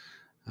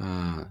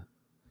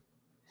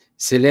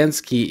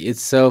 Zelensky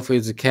itself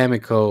is a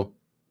chemical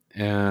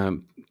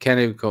element,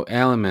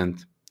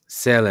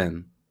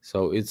 selen.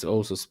 So it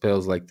also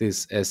spells like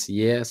this,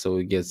 SE, so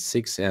we get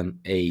 6 and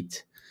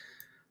 8.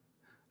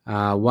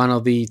 One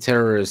of the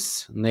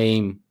terrorists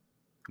named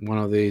one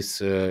of these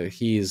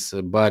his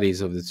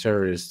buddies of the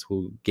terrorists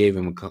who gave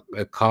him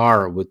a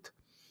car with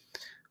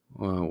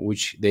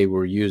which they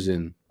were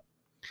using,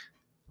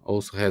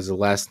 also has a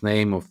last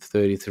name of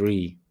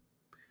 33.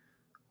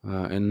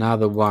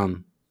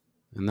 Another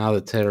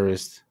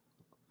terrorist,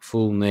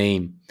 full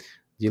name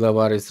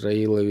Dilavar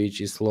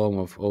Israilovich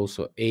Islomov,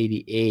 also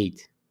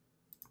 88.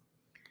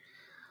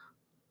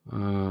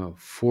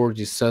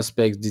 40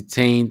 suspects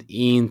detained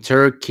in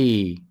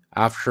Turkey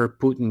after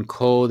Putin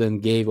called and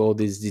gave all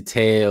these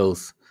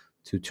details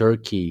to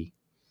Turkey.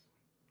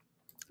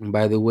 And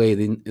by the way,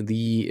 the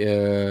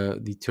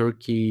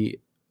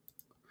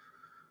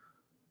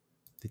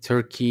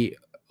Turkey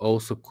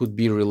also could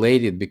be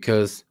related,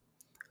 because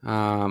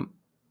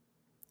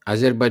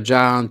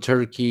Azerbaijan,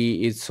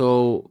 Turkey, it's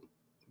all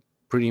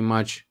pretty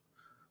much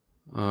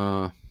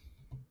the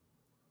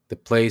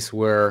place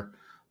where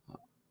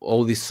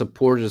all the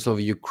supporters of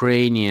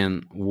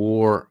Ukrainian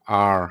war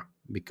are,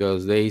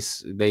 because they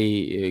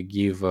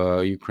give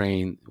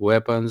Ukraine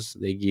weapons,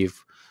 they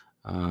give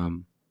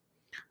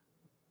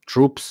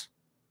troops,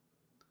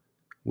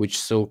 which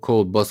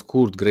so-called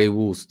Baskurt Grey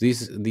Wolves.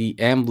 This is the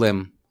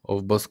emblem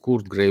of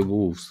Baskurt Grey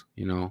Wolves,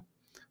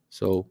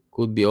 so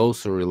could be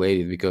also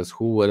related, because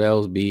who would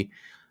else be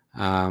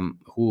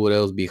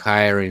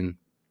hiring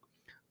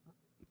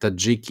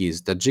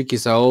Tajikis?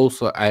 Tajikis are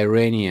also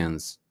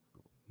Iranians,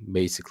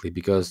 basically,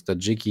 because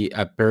Tajiki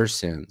are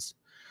Persians,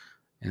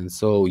 and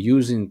so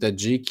using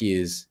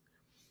Tajikis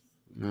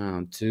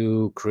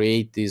to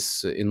create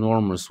this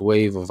enormous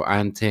wave of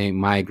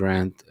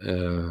anti-migrant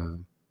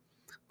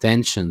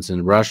tensions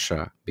in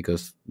Russia,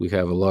 because we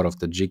have a lot of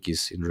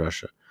Tajikis in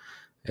Russia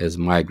as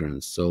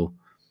migrants. So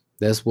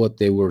that's what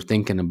they were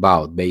thinking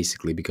about,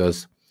 basically,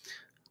 because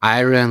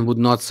Iran would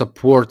not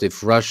support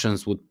if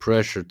Russians would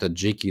pressure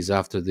Tajikis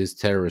after this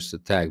terrorist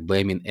attack,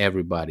 blaming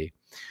everybody.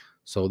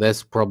 So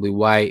that's probably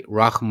why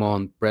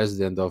Rahmon,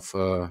 president of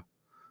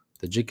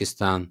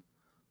Tajikistan,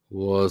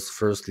 was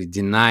firstly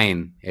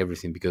denying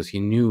everything, because he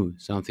knew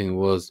something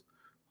was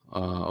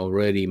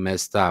already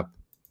messed up.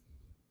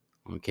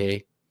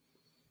 Okay.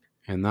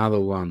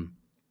 Another one,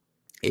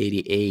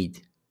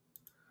 88.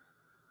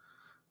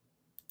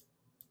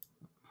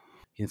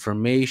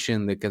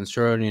 Information that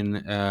concerning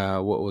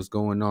what was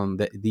going on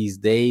these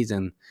days,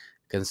 and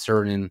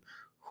concerning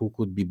who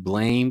could be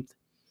blamed.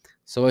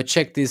 So I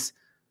checked this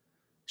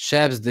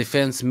Shab's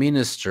defense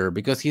minister,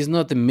 because he's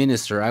not a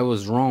minister. I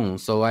was wrong.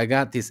 So I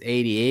got this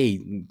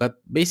 88. But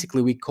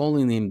basically, we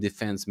calling him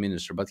defense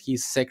minister, but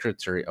he's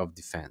secretary of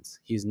defense.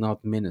 He's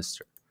not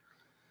minister.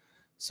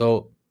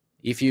 So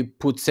if you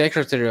put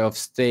secretary of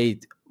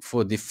state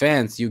for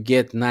defense, you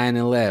get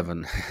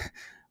 9/11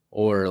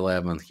 or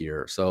 11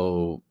 here.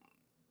 So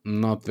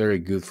not very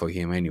good for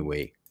him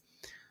anyway.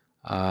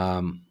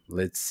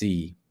 Let's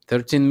see.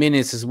 13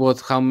 minutes is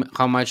what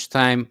how much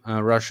time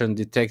Russian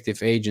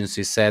detective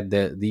agency said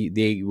that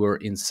they were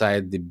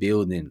inside the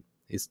building.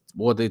 It's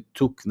what it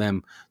took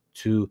them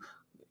to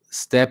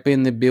step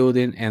in the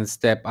building and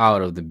step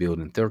out of the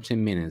building.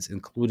 13 minutes,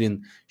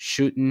 including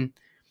shooting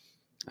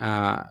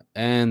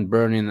and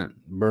burning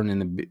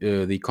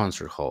the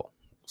concert hall.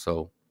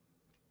 So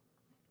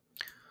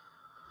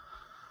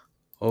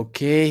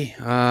okay,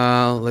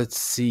 let's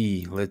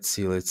see.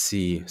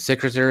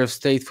 Secretary of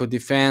State for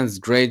Defense,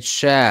 Greg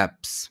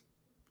Shapps.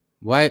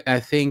 Why I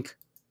think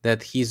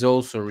that he's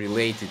also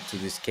related to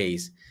this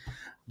case?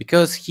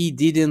 Because he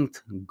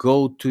didn't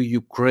go to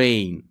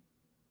Ukraine.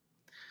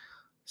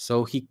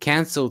 So he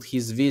canceled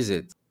his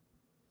visit.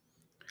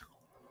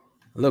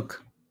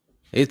 Look,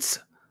 it's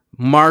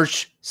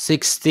March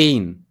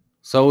 16.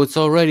 So it's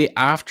already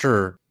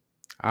after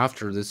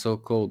the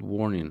so-called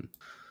warning.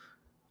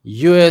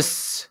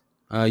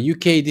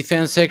 UK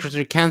Defense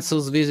Secretary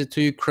cancels visit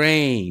to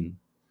Ukraine.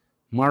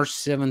 March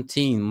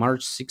 17,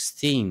 March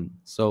 16.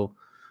 So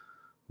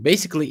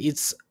basically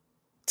it's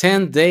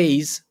 10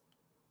 days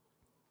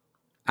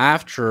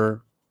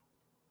after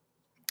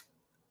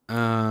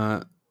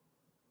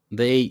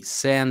they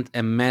sent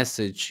a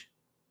message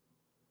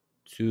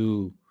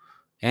to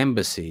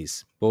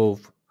embassies,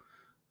 both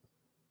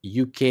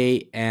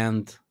UK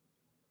and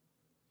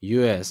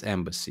US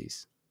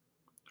embassies,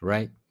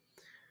 right?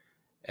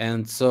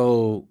 And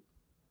so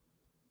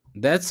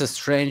that's a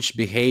strange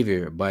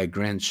behavior by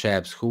Grant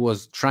Shapps, who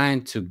was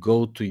trying to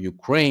go to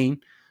Ukraine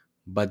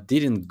but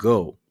didn't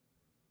go.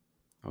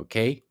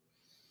 Okay?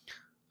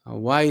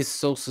 Why is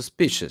so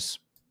suspicious?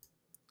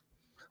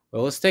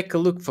 Well, let's take a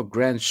look for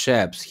Grant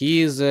Shapps.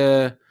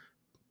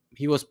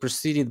 He was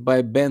preceded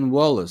by Ben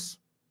Wallace,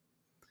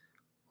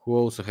 who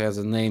also has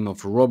a name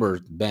of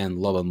Robert Ben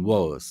Loban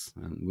Wallace,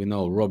 and we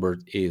know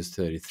Robert is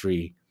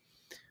 33.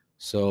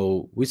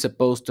 So we're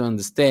supposed to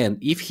understand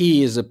if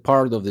he is a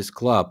part of this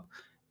club,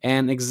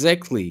 and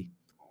exactly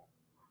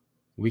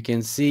we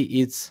can see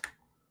it's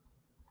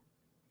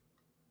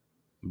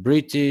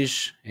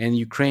British and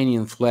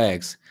Ukrainian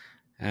flags.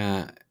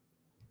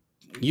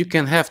 You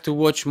can have to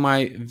watch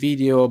my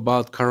video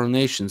about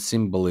coronation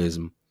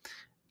symbolism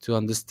to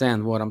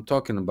understand what I'm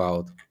talking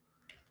about.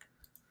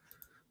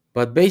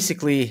 But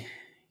basically,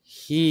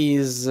 he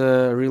is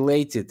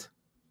related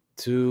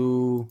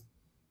to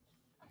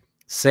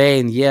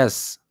saying,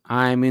 yes,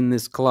 I'm in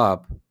this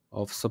club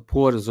of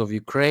supporters of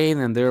Ukraine,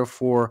 and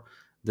therefore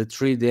the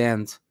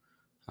trident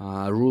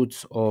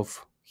roots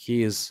of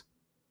his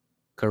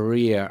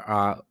career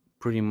are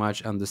pretty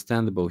much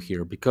understandable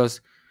here,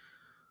 because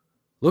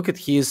look at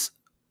his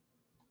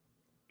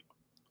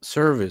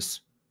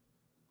service.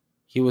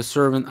 He was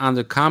serving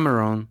under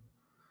Cameron,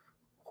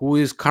 who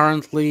is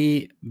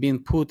currently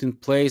being put in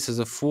place as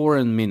a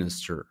foreign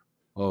minister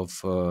of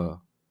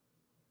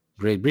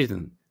Great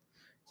Britain.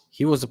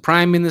 He was a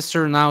prime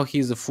minister, now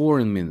he's a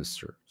foreign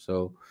minister.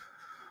 So,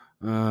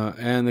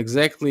 and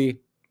exactly,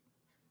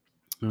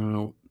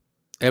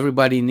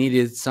 everybody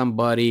needed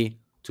somebody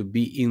to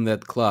be in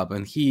that club,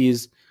 and he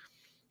is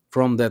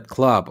from that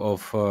club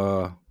of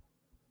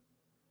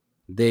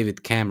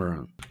David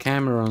Cameron.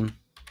 Cameron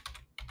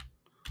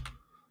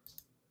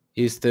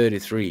is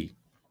 33.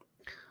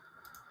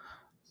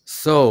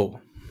 So,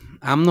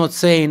 I'm not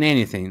saying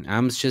anything.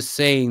 I'm just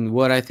saying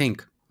what I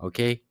think,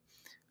 okay?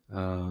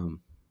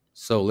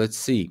 So, let's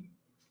see.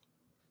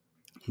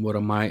 What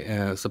am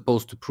I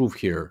supposed to prove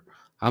here?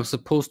 I'm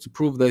supposed to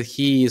prove that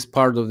he is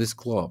part of this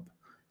club,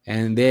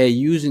 and they're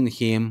using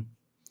him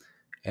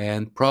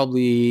and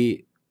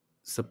probably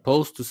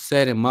supposed to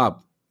set him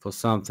up for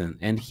something.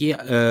 And he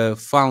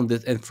found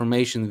that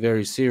information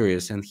very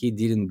serious, and he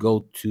didn't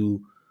go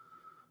to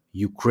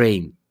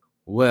Ukraine.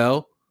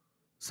 Well,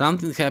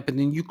 something happened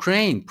in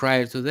Ukraine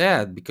prior to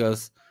that,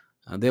 because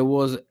there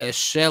was a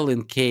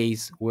shelling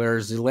case where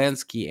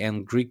Zelensky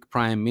and Greek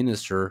Prime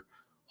Minister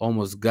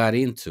almost got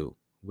into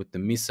with the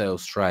missile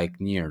strike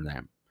near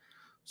them.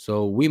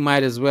 So we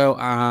might as well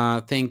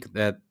think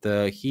that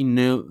he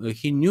knew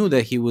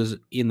that he was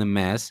in a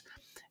mess,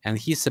 and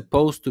he's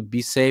supposed to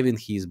be saving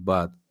his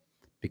butt,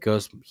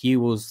 because he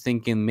was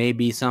thinking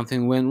maybe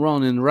something went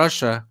wrong in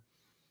Russia,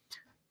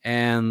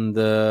 and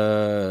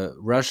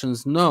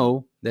Russians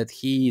know that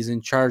he is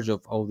in charge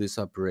of all this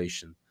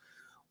operation.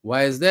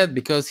 Why is that?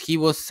 Because he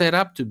was set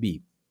up to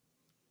be.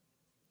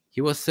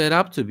 He was set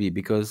up to be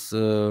because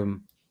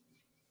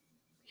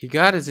he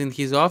got it in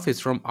his office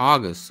from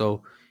August,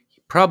 so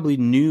he probably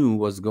knew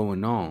what's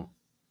going on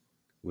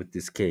with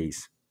this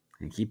case,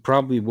 and he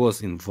probably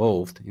was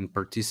involved in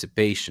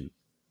participation.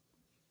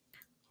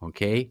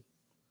 Okay,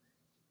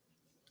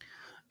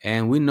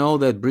 And we know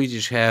that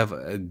British have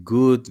a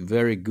good,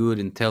 very good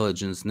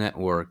intelligence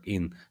network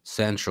in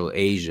Central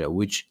Asia,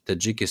 which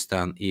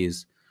Tajikistan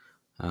is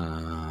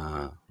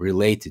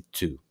related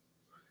to.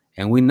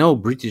 And we know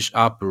British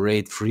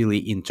operate freely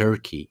in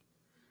Turkey.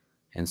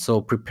 And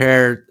so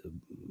prepared,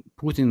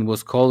 Putin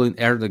was calling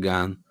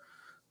Erdogan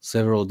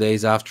several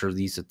days after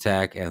this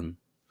attack, and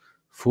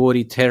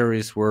 40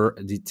 terrorists were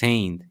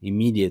detained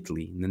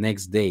immediately the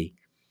next day.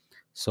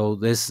 So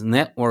this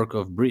network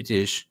of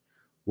British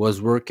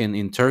was working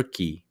in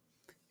Turkey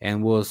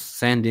and was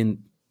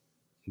sending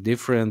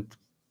different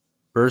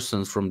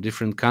persons from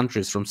different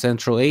countries from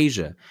Central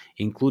Asia,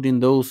 including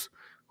those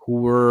who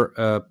were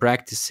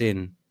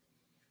practicing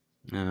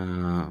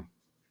uh,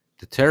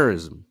 the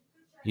terrorism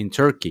in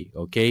Turkey.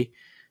 Okay,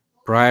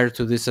 prior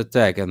to this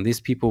attack, and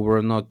these people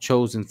were not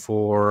chosen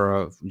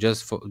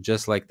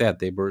just like that.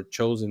 They were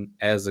chosen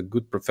as a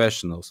good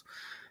professionals.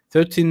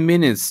 13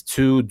 minutes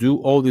to do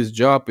all this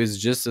job is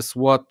just a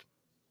SWAT.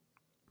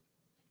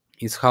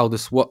 Is how the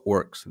SWAT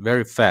works,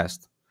 very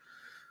fast.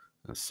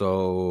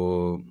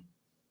 So,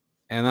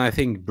 and I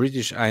think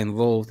British are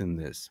involved in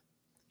this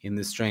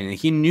training.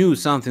 He knew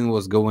something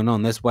was going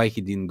on. That's why he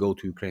didn't go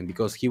to Ukraine,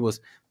 because he was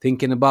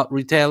thinking about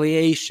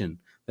retaliation.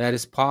 That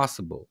is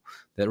possible.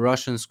 That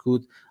Russians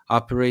could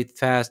operate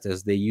fast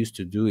as they used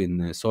to do in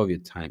the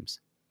Soviet times.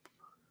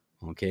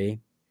 Okay,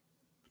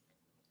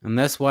 and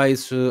that's why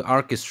it's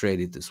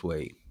orchestrated this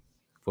way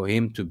for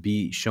him to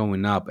be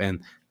showing up,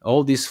 and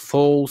all these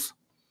false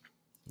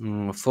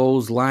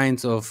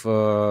lines of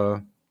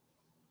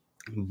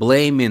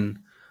blaming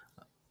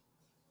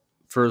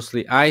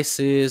firstly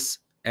ISIS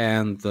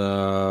and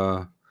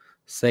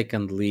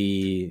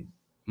secondly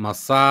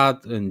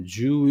Mossad and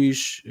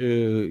Jewish,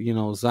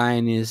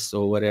 Zionists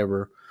or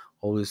whatever,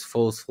 all this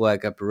false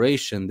flag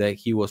operation that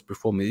he was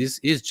performing.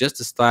 This is just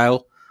a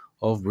style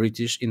of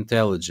British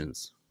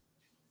intelligence.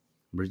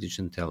 British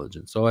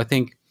intelligence. So I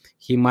think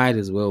he might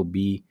as well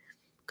be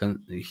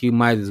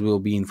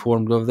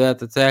informed of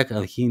that attack,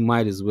 and he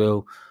might as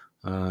well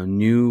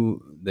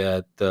knew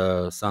that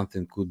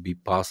something could be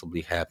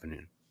possibly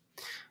happening.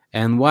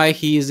 And why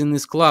he is in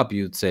this club,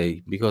 you'd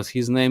say? Because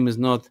his name is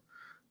not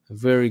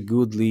very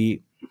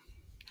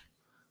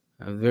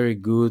very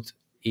good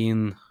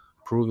in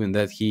proving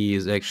that he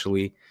is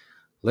actually.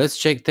 Let's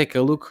take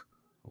a look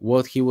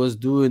what he was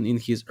doing in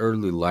his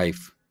early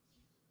life.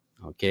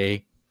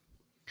 Okay,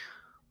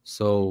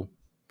 so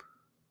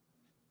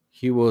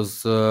he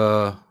was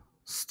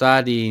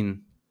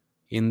studying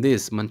in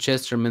this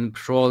Manchester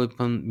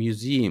Metropolitan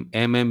Museum,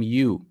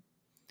 MMU.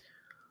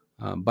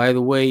 By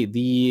the way,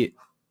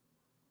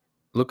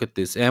 look at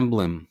this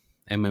emblem,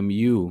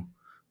 MMU.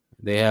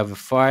 They have a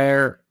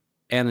fire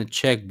and a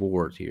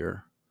checkboard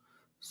here.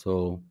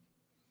 So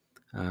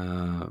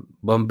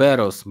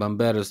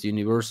Bomberos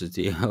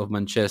University of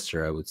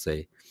Manchester, I would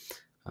say.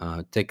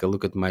 Take a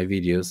look at my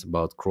videos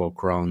about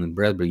Crown and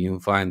Bradbury. You'll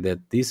find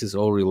that this is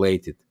all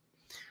related.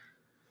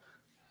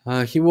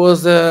 He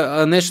was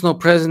a national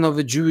president of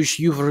a Jewish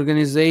youth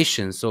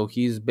organization, so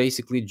he's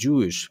basically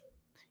Jewish.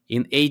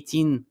 In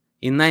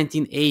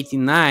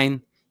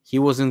 1989, he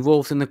was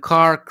involved in a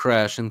car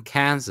crash in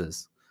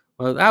Kansas.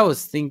 Well, I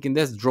was thinking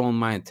that's drawn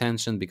my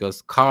attention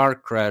because car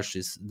crash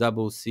is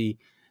double CC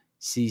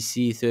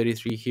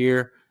 33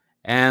 here,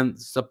 and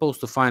supposed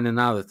to find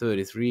another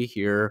 33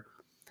 here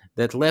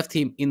that left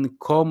him in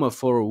coma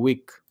for a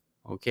week.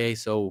 Okay,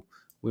 so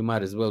we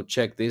might as well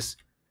check this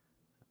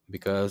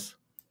because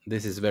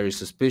this is very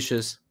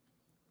suspicious.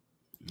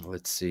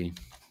 Let's see.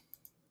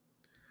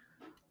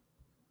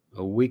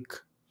 A week,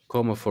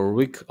 coma for a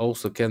week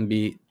also can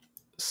be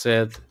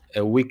said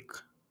a week.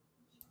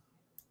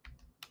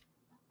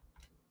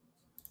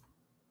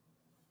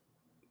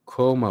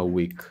 Coma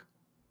week.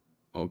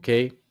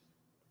 Okay.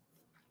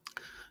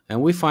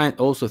 And we find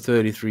also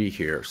 33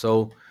 here.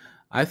 So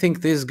I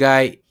think this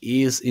guy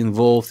is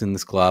involved in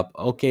this club.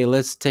 Okay,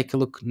 let's take a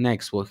look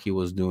next what he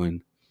was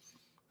doing.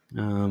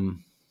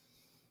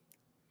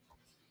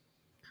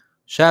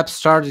 Shap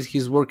started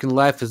his working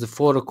life as a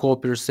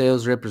photocopier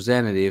sales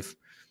representative,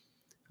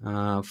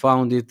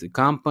 founded a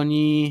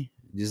company,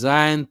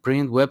 design,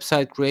 print,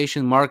 website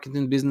creation,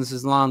 marketing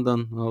businesses,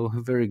 London. Oh,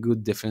 very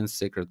good defense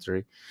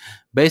secretary.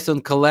 Based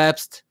on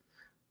collapsed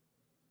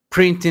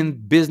printing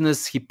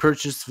business he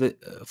purchased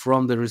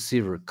from the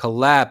receiver.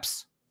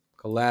 Collapse.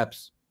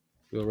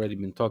 We already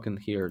been talking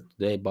here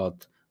today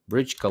about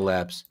bridge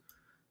collapse,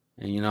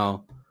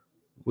 and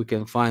we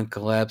can find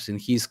collapse in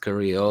his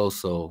career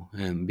also,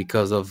 and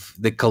because of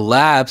the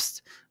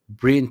collapsed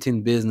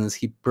printing business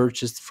he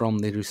purchased from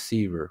the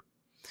receiver.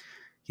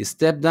 He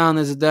stepped down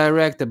as a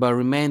director but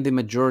remained the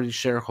majority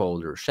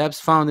shareholder. Shaps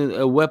founded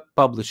a web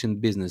publishing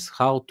business,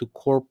 How to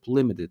Corp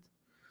Limited,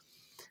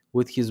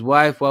 with his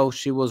wife while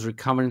she was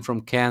recovering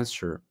from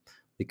cancer.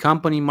 The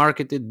company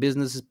marketed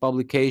businesses,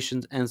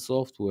 publications, and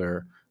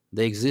software.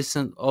 The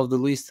existence of the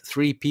least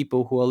 3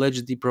 people who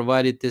allegedly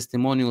provided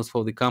testimonials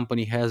for the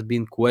company has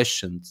been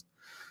questioned.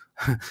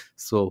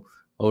 So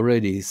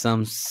already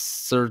some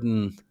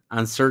certain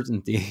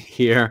uncertainty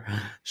here.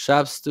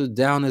 Schaap stood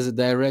down as a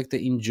director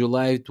in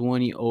July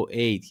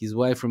 2008. His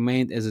wife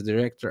remained as a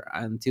director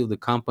until the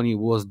company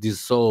was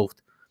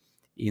dissolved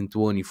in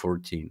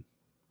 2014.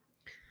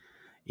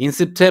 In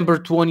September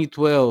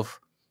 2012,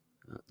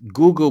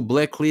 Google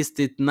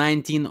blacklisted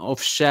 19 of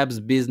Schaap's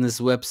business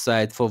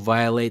websites for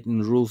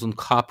violating rules on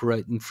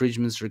copyright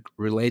infringements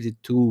related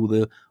to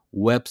the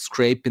web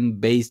scraping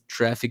based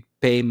traffic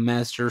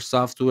paymaster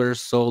software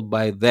sold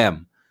by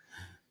them.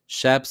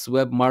 Schaap's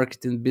web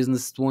marketing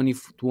business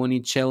 2020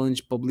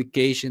 challenge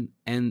publication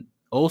and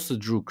also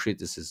drew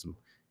criticism.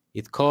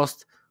 It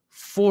cost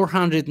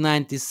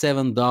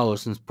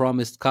 $497 and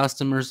promised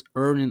customers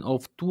earning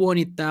of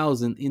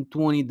 20,000 in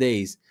 20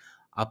 days.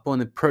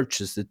 Upon a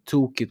purchase, the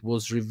toolkit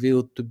was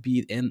revealed to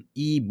be an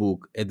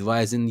ebook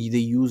advising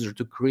the user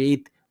to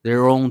create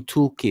their own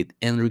toolkit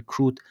and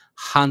recruit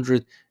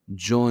 100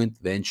 joint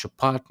venture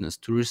partners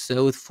to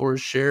resell it for a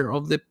share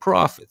of the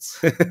profits.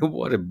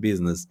 What a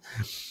business.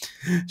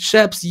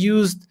 Sheps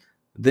used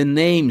the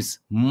names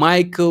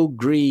Michael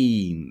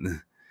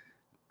Green,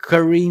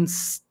 Corinne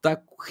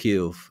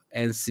Stuckhill,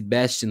 and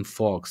Sebastian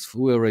Fox.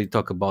 We already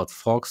talked about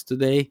Fox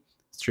today.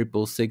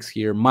 666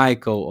 here.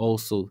 Michael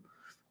also,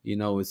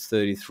 it's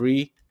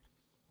 33.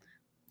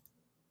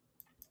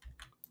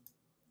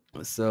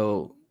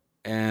 So,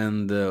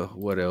 and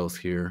what else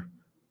here?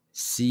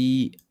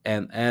 C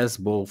and S,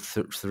 both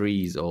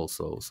threes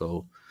also.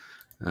 So,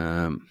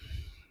 um,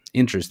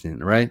 interesting,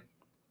 right?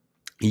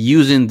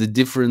 Using the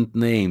different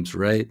names,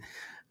 right?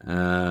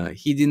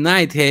 He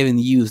denied having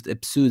used a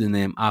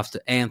pseudonym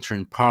after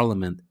entering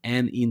parliament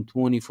and in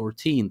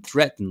 2014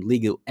 threatened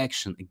legal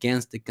action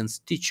against a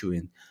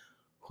constituent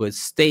who had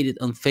stated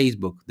on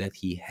Facebook that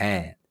he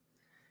had.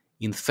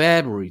 In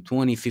February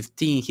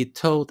 2015, he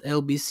told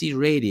LBC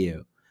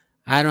Radio,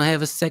 "I don't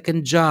have a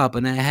second job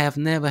and I have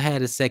never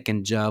had a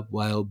second job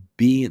while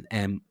being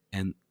an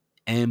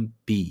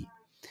MP."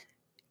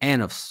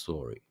 End of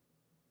story.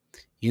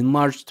 In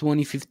March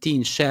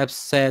 2015, Schaap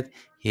said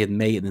he had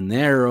made an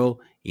error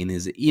in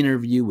his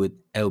interview with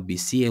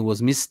LBC and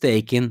was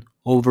mistaken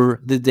over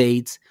the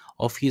dates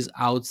of his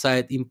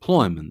outside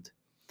employment.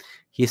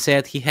 He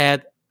said he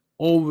had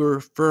over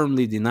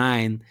firmly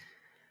denied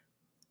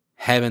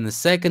having a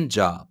second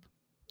job.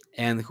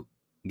 And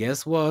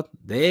guess what?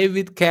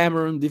 David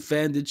Cameron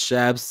defended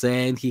Schaap,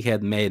 saying he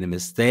had made a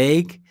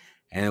mistake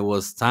and it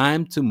was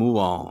time to move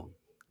on.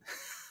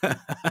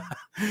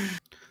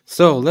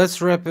 So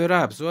let's wrap it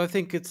up. So I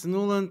think it's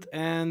Nuland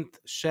and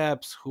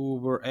Shaps who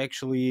were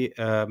actually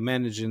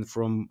managing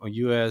from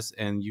US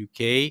and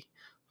UK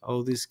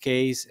all this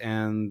case,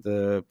 and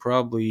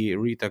probably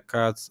Rita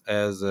Katz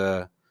as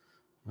a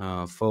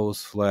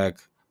false flag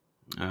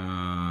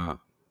uh,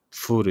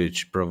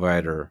 footage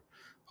provider,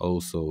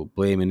 also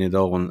blaming it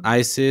all on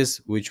ISIS,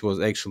 which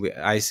was actually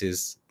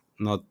ISIS,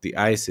 not the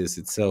ISIS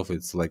itself.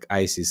 It's like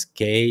ISIS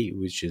K,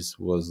 which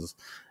was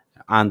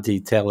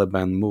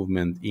anti-Taliban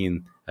movement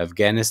in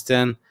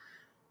Afghanistan,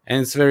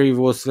 and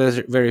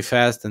very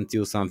fast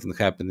until something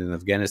happened in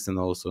Afghanistan.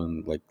 Also,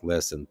 in like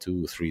less than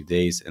 2-3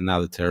 days,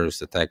 another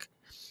terrorist attack,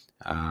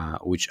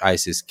 which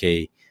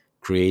ISIS-K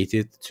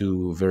created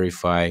to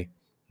verify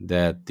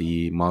that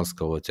the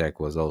Moscow attack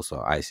was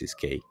also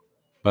ISIS-K.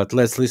 But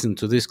let's listen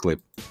to this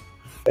clip.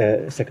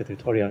 Secretary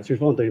Toria, I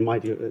just want to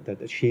remind you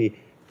that she,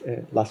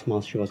 last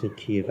month she was in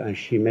Kiev and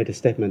she made a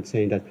statement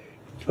saying that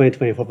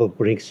 2024 will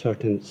bring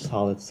certain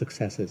solid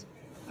successes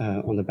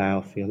on the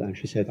battlefield. And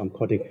she said, I'm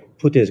quoting,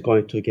 Putin is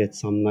going to get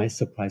some nice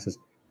surprises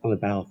on the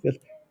battlefield.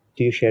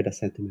 Do you share that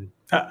sentiment?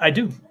 I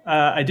do.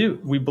 I do.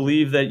 We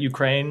believe that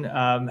Ukraine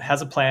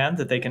has a plan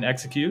that they can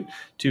execute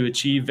to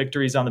achieve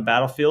victories on the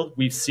battlefield.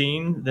 We've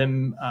seen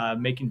them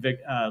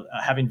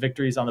having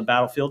victories on the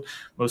battlefield,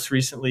 most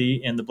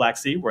recently in the Black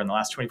Sea, where in the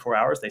last 24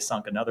 hours they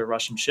sunk another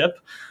Russian ship.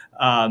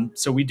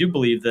 So we do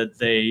believe that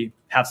they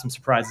have some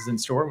surprises in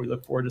store. We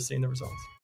look forward to seeing the results.